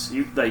sports.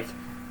 It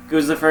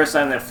was the first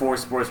time that 4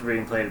 sports were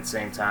being played at the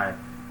same time,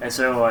 and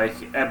so like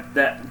at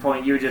that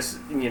point you were just,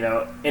 you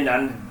know,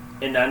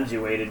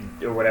 inundated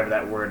or whatever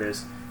that word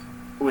is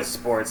with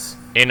sports.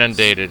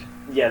 Inundated.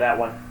 Yeah, that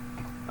one.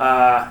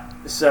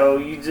 So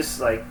we just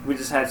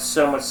had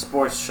so much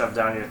sports shoved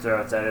down your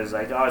throat that it was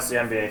like, oh, it's the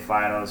NBA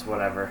Finals,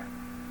 whatever.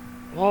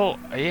 Well,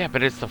 yeah,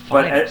 but it's the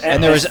finals.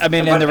 And there was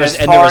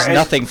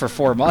nothing for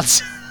 4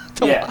 months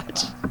to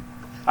watch.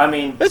 I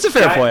mean, that's a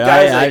fair point.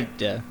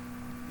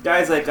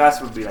 Guys like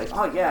us would be like,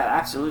 oh yeah,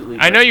 absolutely.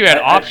 I know you had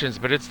options,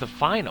 but it's the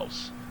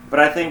finals. But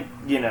I think,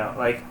 you know,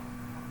 like,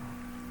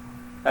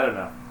 I don't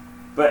know.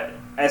 But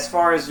as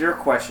far as your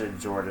question,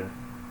 Jordan,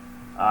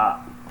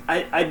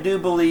 I do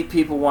believe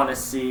people want to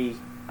see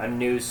a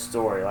new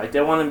story. Like,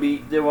 they want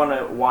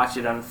to watch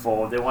it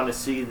unfold. They want to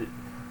see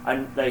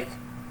and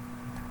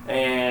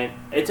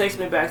it takes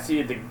me back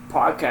to the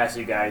podcast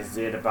you guys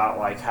did about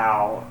like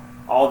how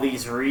all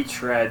these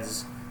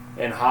retreads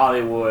in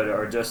Hollywood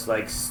are just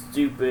like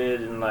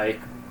stupid and like,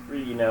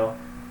 you know,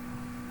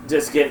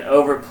 just getting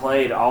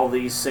overplayed, all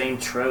these same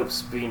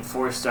tropes being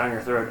forced down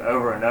your throat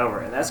over and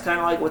over. And that's kind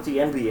of like what the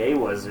NBA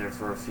was there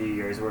for a few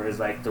years, where it was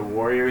like the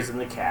Warriors and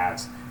the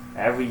Cavs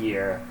every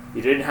year.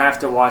 You didn't have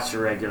to watch the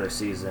regular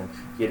season.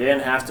 You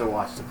didn't have to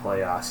watch the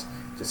playoffs.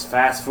 Just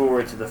fast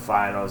forward to the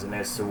finals, and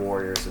it's the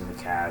Warriors and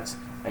the Cavs.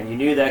 And you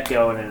knew that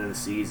going into the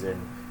season,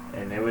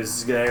 and it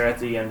was there at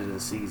the end of the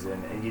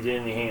season, and you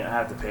didn't even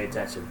have to pay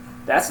attention.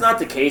 That's not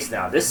the case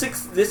now. This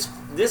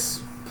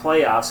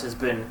playoffs has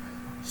been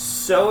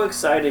so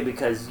exciting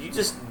because you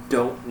just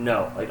don't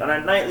know. Like, on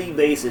a nightly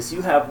basis,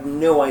 you have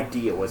no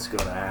idea what's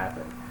going to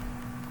happen.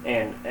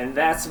 And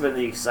that's been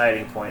the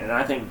exciting point, and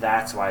I think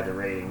that's why the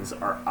ratings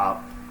are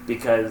up,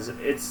 because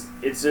it's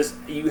just,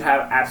 you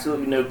have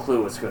absolutely no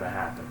clue what's going to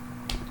happen.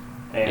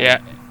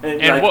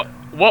 And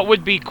what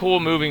would be cool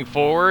moving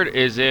forward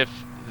is if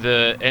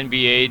the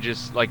NBA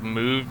just like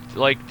moved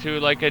like to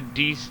like a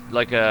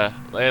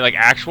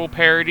actual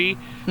parody,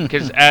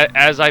 because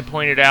as I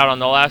pointed out on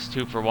the last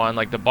 2-for-1,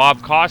 like the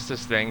Bob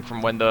Costas thing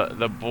from when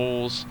the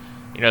Bulls,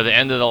 you know, the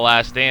end of the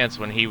Last Dance,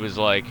 when he was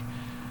like,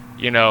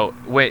 you know,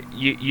 when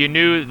you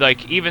knew,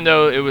 like, even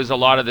though it was a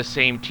lot of the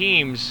same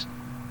teams,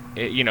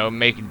 you know,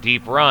 making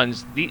deep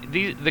runs,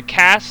 the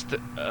cast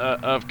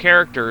of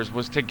characters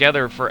was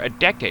together for a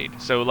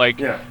decade, so like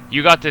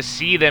you got to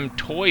see them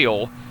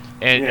toil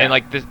and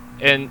like this,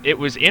 and it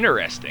was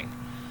interesting.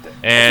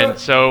 And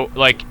so,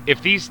 like,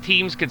 if these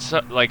teams could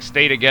like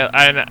stay together,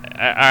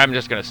 I'm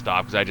just gonna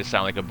stop because I just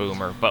sound like a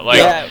boomer. But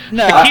like,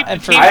 keep the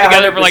teams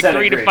together for like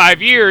 3 to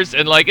 5 years,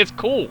 and like, it's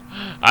cool.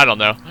 I don't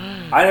know.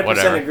 I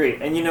 100% agree.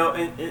 And you know,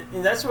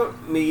 and that's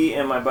what me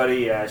and my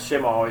buddy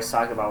Shima always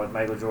talk about with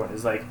Michael Jordan.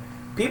 Is like,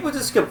 people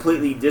just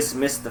completely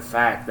dismiss the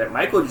fact that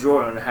Michael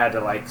Jordan had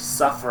to like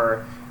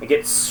suffer and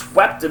get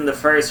swept in the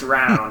first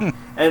round,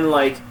 and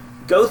like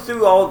go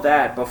through all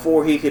that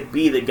before he could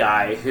be the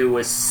guy who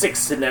was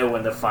 6-0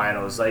 in the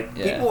finals. Like,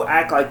 people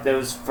act like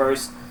those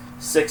first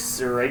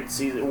 6 or 8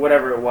 seasons,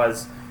 whatever it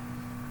was,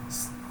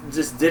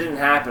 just didn't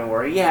happen,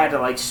 where he had to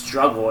like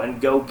struggle and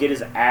go get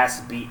his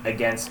ass beat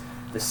against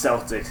the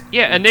Celtics.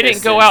 Yeah, and they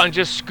didn't go out and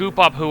just scoop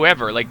up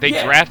whoever. Like, they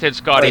drafted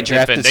Scottie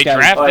Pippen. They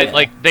drafted,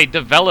 like, they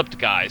developed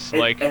guys.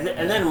 And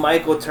then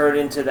Michael turned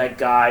into that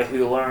guy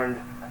who learned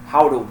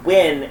how to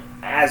win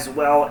as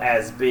well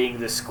as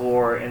being the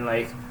scorer, and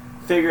like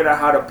figured out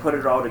how to put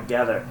it all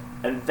together.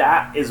 And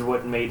that is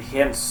what made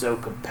him so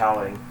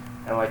compelling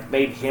and like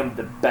made him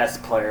the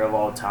best player of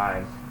all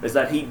time, is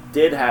that he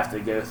did have to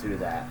go through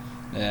that.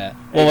 Yeah.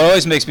 Well, what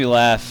always makes me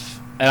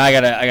laugh, and I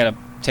gotta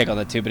take on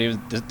that too, but it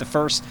was the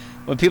first,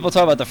 when people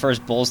talk about the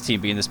first Bulls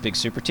team being this big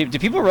super team, do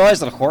people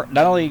realize that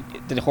not only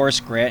did Horace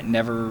Grant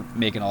never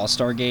make an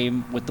All-Star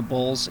game with the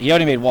Bulls, he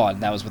only made one,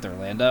 that was with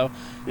Orlando.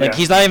 Like,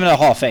 he's not even in a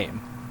Hall of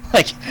Fame.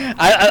 Like,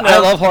 I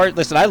love Horace.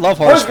 Listen, I love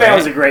Horace Grant.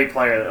 Was a great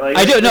player. Like,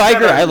 I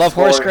agree. I love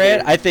Horace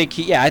Grant. I think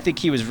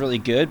he was really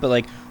good. But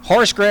like,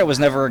 Horace Grant was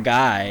never a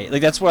guy.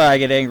 Like, that's why I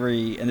get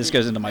angry, and this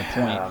goes into my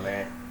point. Oh,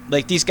 man.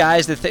 Like, these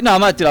guys that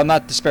I'm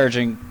not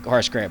disparaging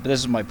Horace Grant, but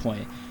this is my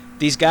point.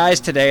 these guys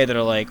today that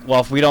are like,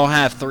 well, if we don't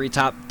have 3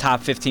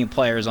 top 15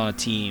 players on a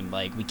team,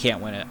 like we can't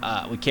win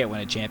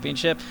a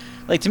championship.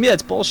 Like, to me,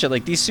 that's bullshit.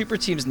 Like, these super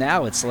teams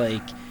now, it's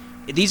like,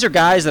 these are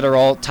guys that are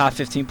all top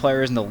 15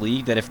 players in the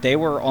league that if they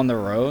were on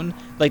their own,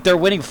 like, they're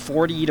winning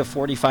 40 to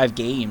 45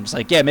 games.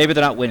 Like, yeah, maybe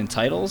they're not winning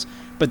titles,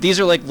 but these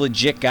are like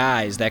legit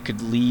guys that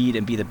could lead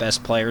and be the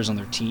best players on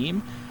their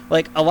team.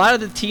 Like, a lot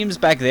of the teams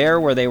back there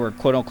where they were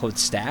quote unquote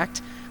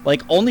stacked,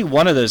 like, only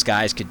one of those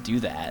guys could do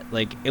that.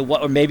 Like,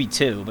 or maybe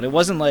 2, but it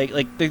wasn't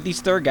like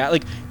these third guys,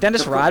 like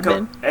Dennis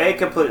Rodman. A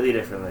completely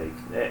different league.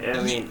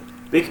 I mean,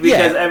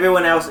 because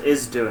everyone else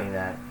is doing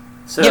that.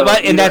 So, yeah,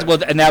 but and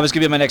that was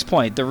gonna be my next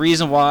point. The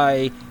reason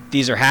why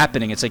these are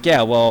happening, it's like,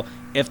 yeah, well,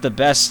 if the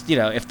best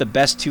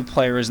 2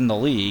 players in the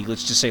league,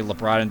 let's just say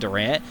LeBron and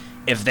Durant,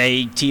 if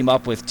they team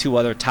up with 2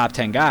 other top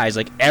 10 guys,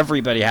 like,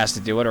 everybody has to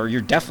do it, or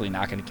you're definitely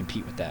not going to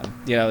compete with them.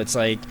 It's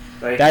like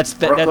that's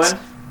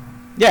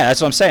yeah,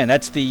 that's what I'm saying.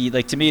 That's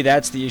to me,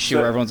 that's the issue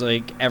where everyone's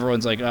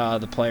like, oh,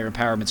 the player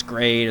empowerment's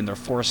great, and they're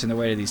forcing their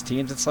way to these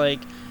teams. It's like,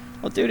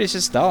 well, dude, it's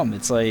just dumb.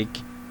 It's like,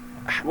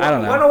 I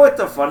don't know. You know what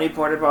the funny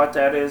part about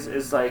that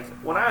is like,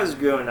 when I was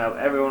growing up,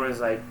 everyone was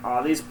like,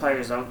 oh, these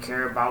players don't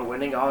care about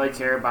winning. All they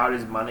care about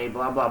is money,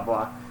 blah, blah,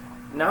 blah.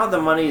 Now the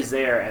money's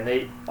there,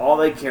 and all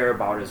they care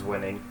about is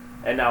winning,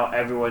 and now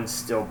everyone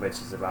still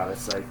bitches about it.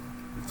 It's like,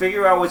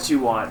 figure out what you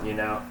want,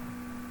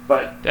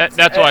 But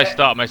that's why I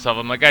stopped myself.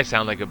 I'm like, I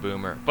sound like a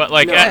boomer, but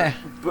like, no,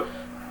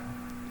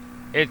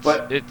 it's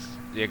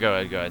yeah. Go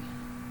ahead.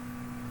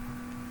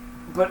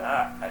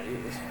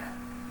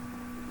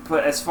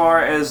 But as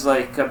far as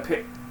like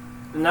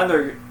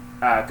another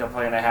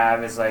complaint I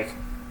have is like,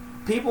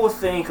 people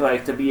think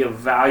like to be a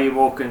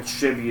valuable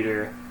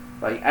contributor,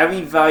 like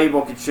every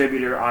valuable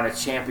contributor on a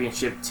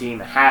championship team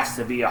has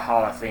to be a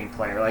Hall of Fame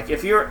player. Like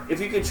if you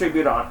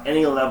contribute on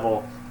any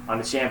level on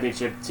a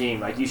championship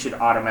team, like you should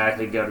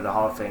automatically go to the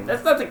Hall of Fame.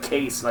 That's not the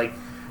case. Like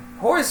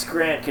Horace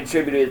Grant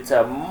contributed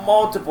to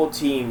multiple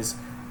teams.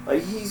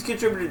 Like he's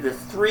contributed to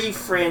 3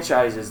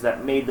 franchises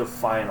that made the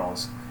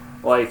finals.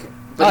 Like,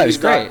 but he's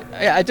great.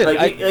 Yeah, I did.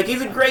 Like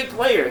he's a great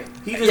player.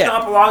 He does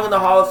not belong in the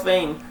Hall of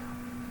Fame.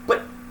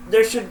 But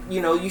there should,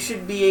 you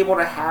should be able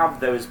to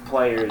have those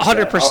players.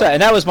 100%,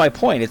 and that was my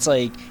point. It's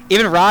like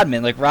even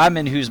Rodman,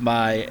 who's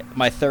my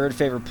 3rd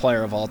favorite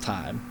player of all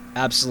time,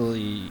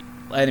 absolutely.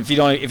 And if you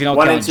don't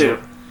 1 and 2,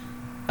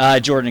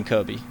 Jordan and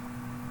Kobe.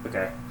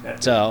 Okay. Yeah.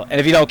 So, and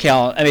if you don't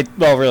count, I mean,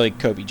 well, really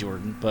Kobe,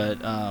 Jordan,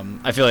 but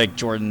I feel like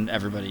Jordan,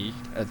 everybody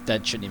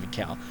that shouldn't even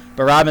count.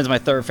 But Rodman's my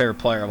 3rd favorite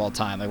player of all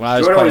time. Like when I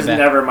was Jordan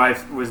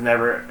was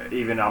never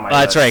even on my list.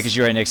 That's right, because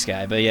you're a Knicks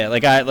guy. But yeah,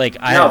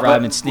 I had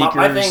Rodman sneakers.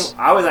 I think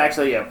I was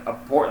actually a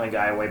Portland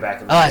guy way back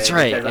in the day. Oh, that's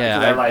right.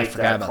 I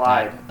forgot about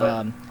Clyde,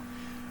 that.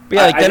 But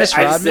yeah, like Dennis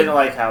Rodman. I just didn't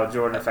like how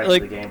Jordan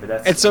affected the game, but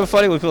that's. It's so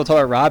funny when people talk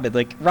about Rodman.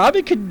 Like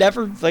Rodman could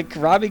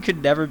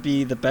never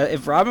be the best.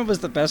 If Rodman was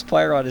the best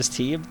player on his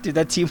team, dude,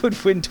 that team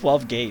would win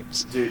 12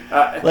 games. Dude,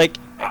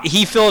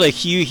 he filled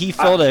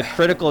a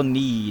critical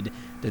need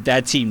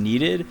that team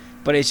needed.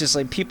 But it's just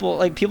like people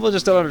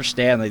just don't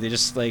understand. Like they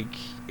just like.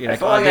 I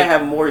feel like I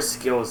have more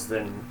skills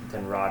than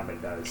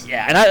Rodman does.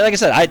 Yeah, and I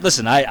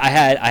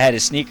had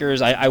his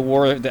sneakers. I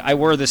wore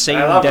the same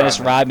Dennis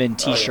Rodman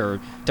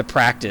T-shirt to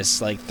practice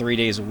like 3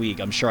 days a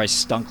week. I'm sure I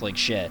stunk like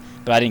shit,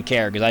 but I didn't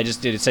care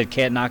because it said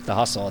 "Can't knock the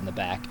hustle" on the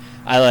back.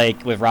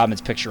 With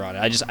Rodman's picture on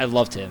it. I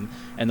loved him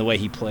and the way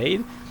he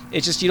played.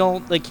 It's just you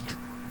don't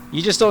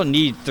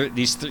need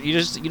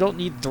you don't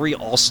need 3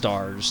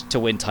 all-stars to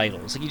win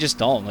titles. Like you just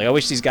don't. Like I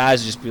wish these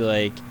guys would just be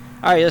like,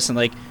 all right, listen,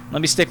 like, let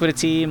me stick with a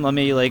team. Let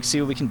me, like, see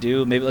what we can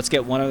do. Maybe let's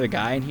get one other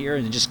guy in here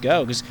and just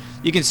go. Because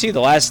you can see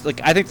the last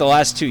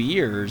 2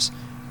 years,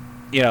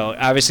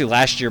 obviously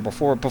last year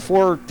before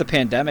the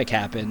pandemic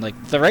happened,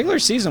 like, the regular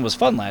season was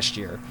fun last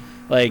year.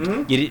 Like,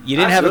 you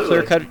didn't have a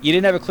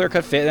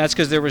clear-cut fit. And that's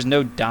because there was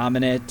no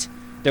dominant,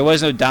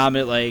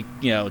 like,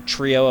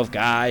 trio of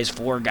guys,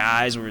 4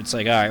 guys, where it's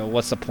like, all right, well,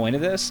 what's the point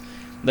of this?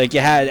 Like,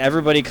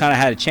 everybody kind of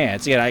had a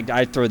chance. Again,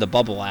 I throw the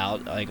bubble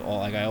out, like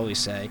I always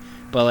say.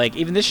 But, like,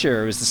 even this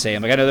year it was the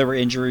same. Like, I know there were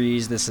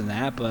injuries, this and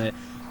that, but,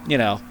 you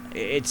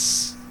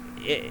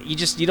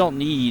don't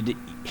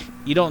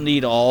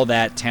need all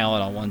that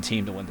talent on one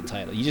team to win the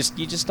title. You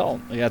just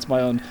don't. Like, it's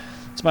my own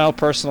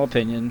personal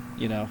opinion,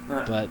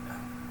 but.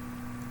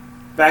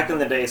 Back in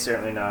the day,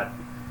 certainly not.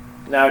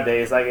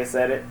 Nowadays, like I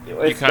said, you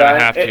kind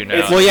of have to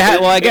now.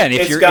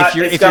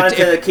 It's gone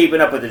to keeping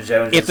up with the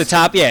Joneses. If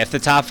the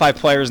top 5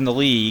 players in the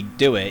league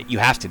do it, you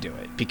have to do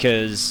it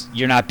because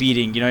you're not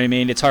beating. You know what I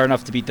mean? It's hard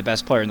enough to beat the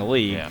best player in the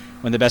league. Yeah.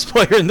 When the best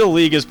player in the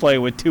league is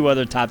playing with 2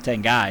 other top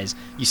 10 guys,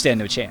 you stand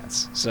no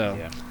chance. So,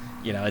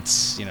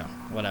 it's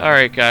whatever. All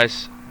right,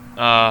 guys.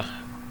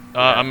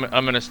 I'm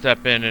gonna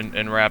step in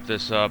and wrap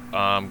this up.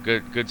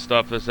 Good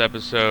stuff this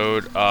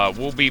episode.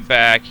 We'll be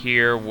back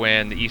here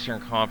when the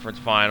Eastern Conference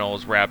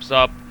Finals wraps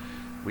up.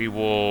 We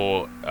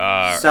will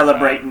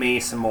celebrate me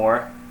some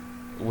more.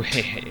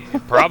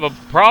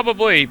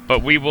 Probably,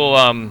 but we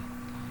will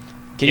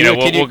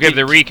We'll give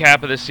the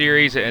recap of the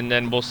series, and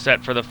then we'll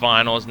set for the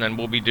finals, and then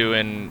we'll be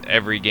doing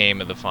every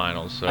game of the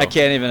finals. So I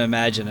can't even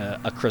imagine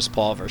a Chris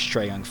Paul versus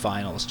Trae Young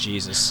finals.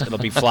 Jesus, it'll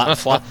be flop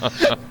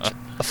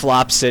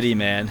city,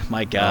 man.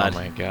 My God. Oh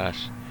my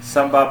gosh.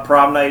 Something about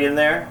prom night in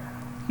there.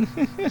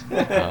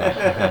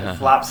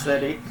 Flop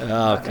City.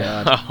 Oh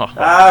God.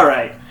 All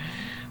right.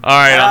 All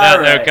right. On that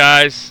All note, right.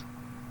 guys.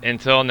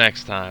 Until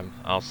next time,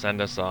 I'll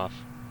send us off.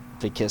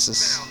 Big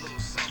kisses.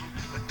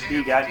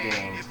 He got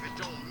game. If it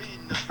don't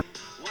mean nothing,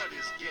 what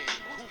is game?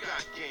 Who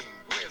got game?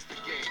 Where's the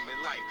game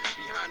in life?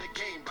 Behind the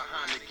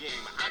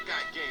game, I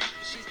got game,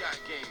 she got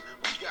game,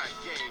 we got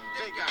game,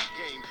 they got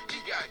game, he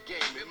got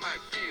game. It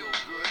might feel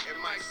good, it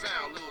might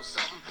sound a little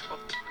something, but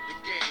the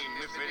game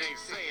if it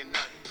ain't saying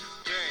nothing.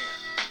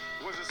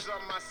 Damn, was it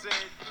something I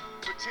said?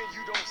 Pretend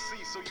you don't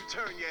see, so you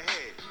turn your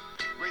head.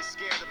 Ray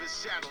scared of his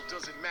shadow,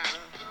 does it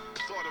matter?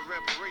 Thought of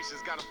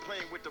reparations, got him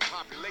playing with the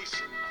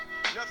population.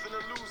 Nothing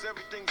to lose,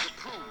 everything's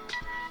approved.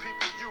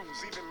 People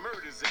use even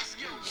murder's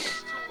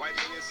excuse. White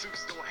men in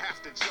suits don't have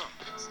to jump.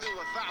 Still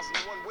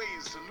 1,001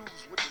 ways to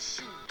lose with the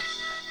shoes.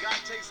 God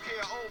takes care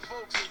of old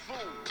folks and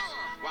fools,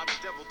 while the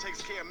devil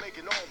takes care of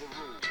making all the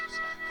rules.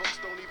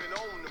 Folks don't even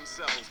own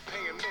themselves,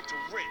 paying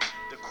mental rent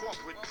to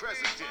corporate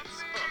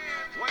presidents.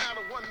 1 out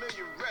of 1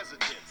 million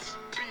residents.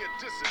 Be a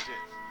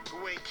dissident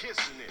who ain't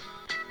kissing it.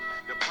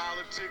 The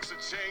politics of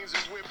chains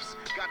and whips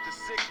got the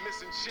sick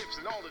missing chips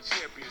and all the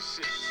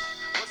championships.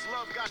 What's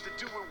love got to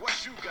do with what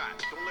you got?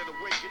 Don't let a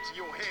weight get to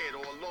your head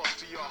or a loss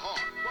to your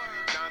heart.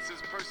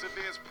 Nonsense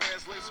perseveres,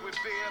 prayers laced with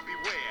fear.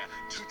 Beware,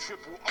 2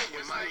 triple O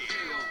is near. It might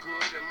feel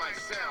good, it might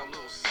sound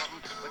a little something,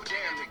 but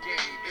damn the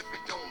game if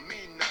it don't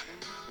mean nothing.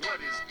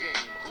 What is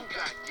game? Who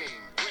got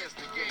game? Where's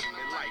the game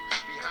in life?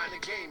 Behind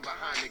the game,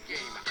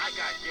 I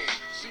got game,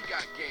 she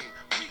got game,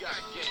 we got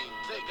game,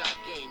 they got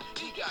game,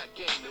 he got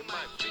game. It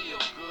might feel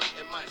good,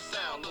 it might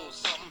sound a little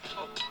something,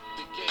 but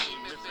the game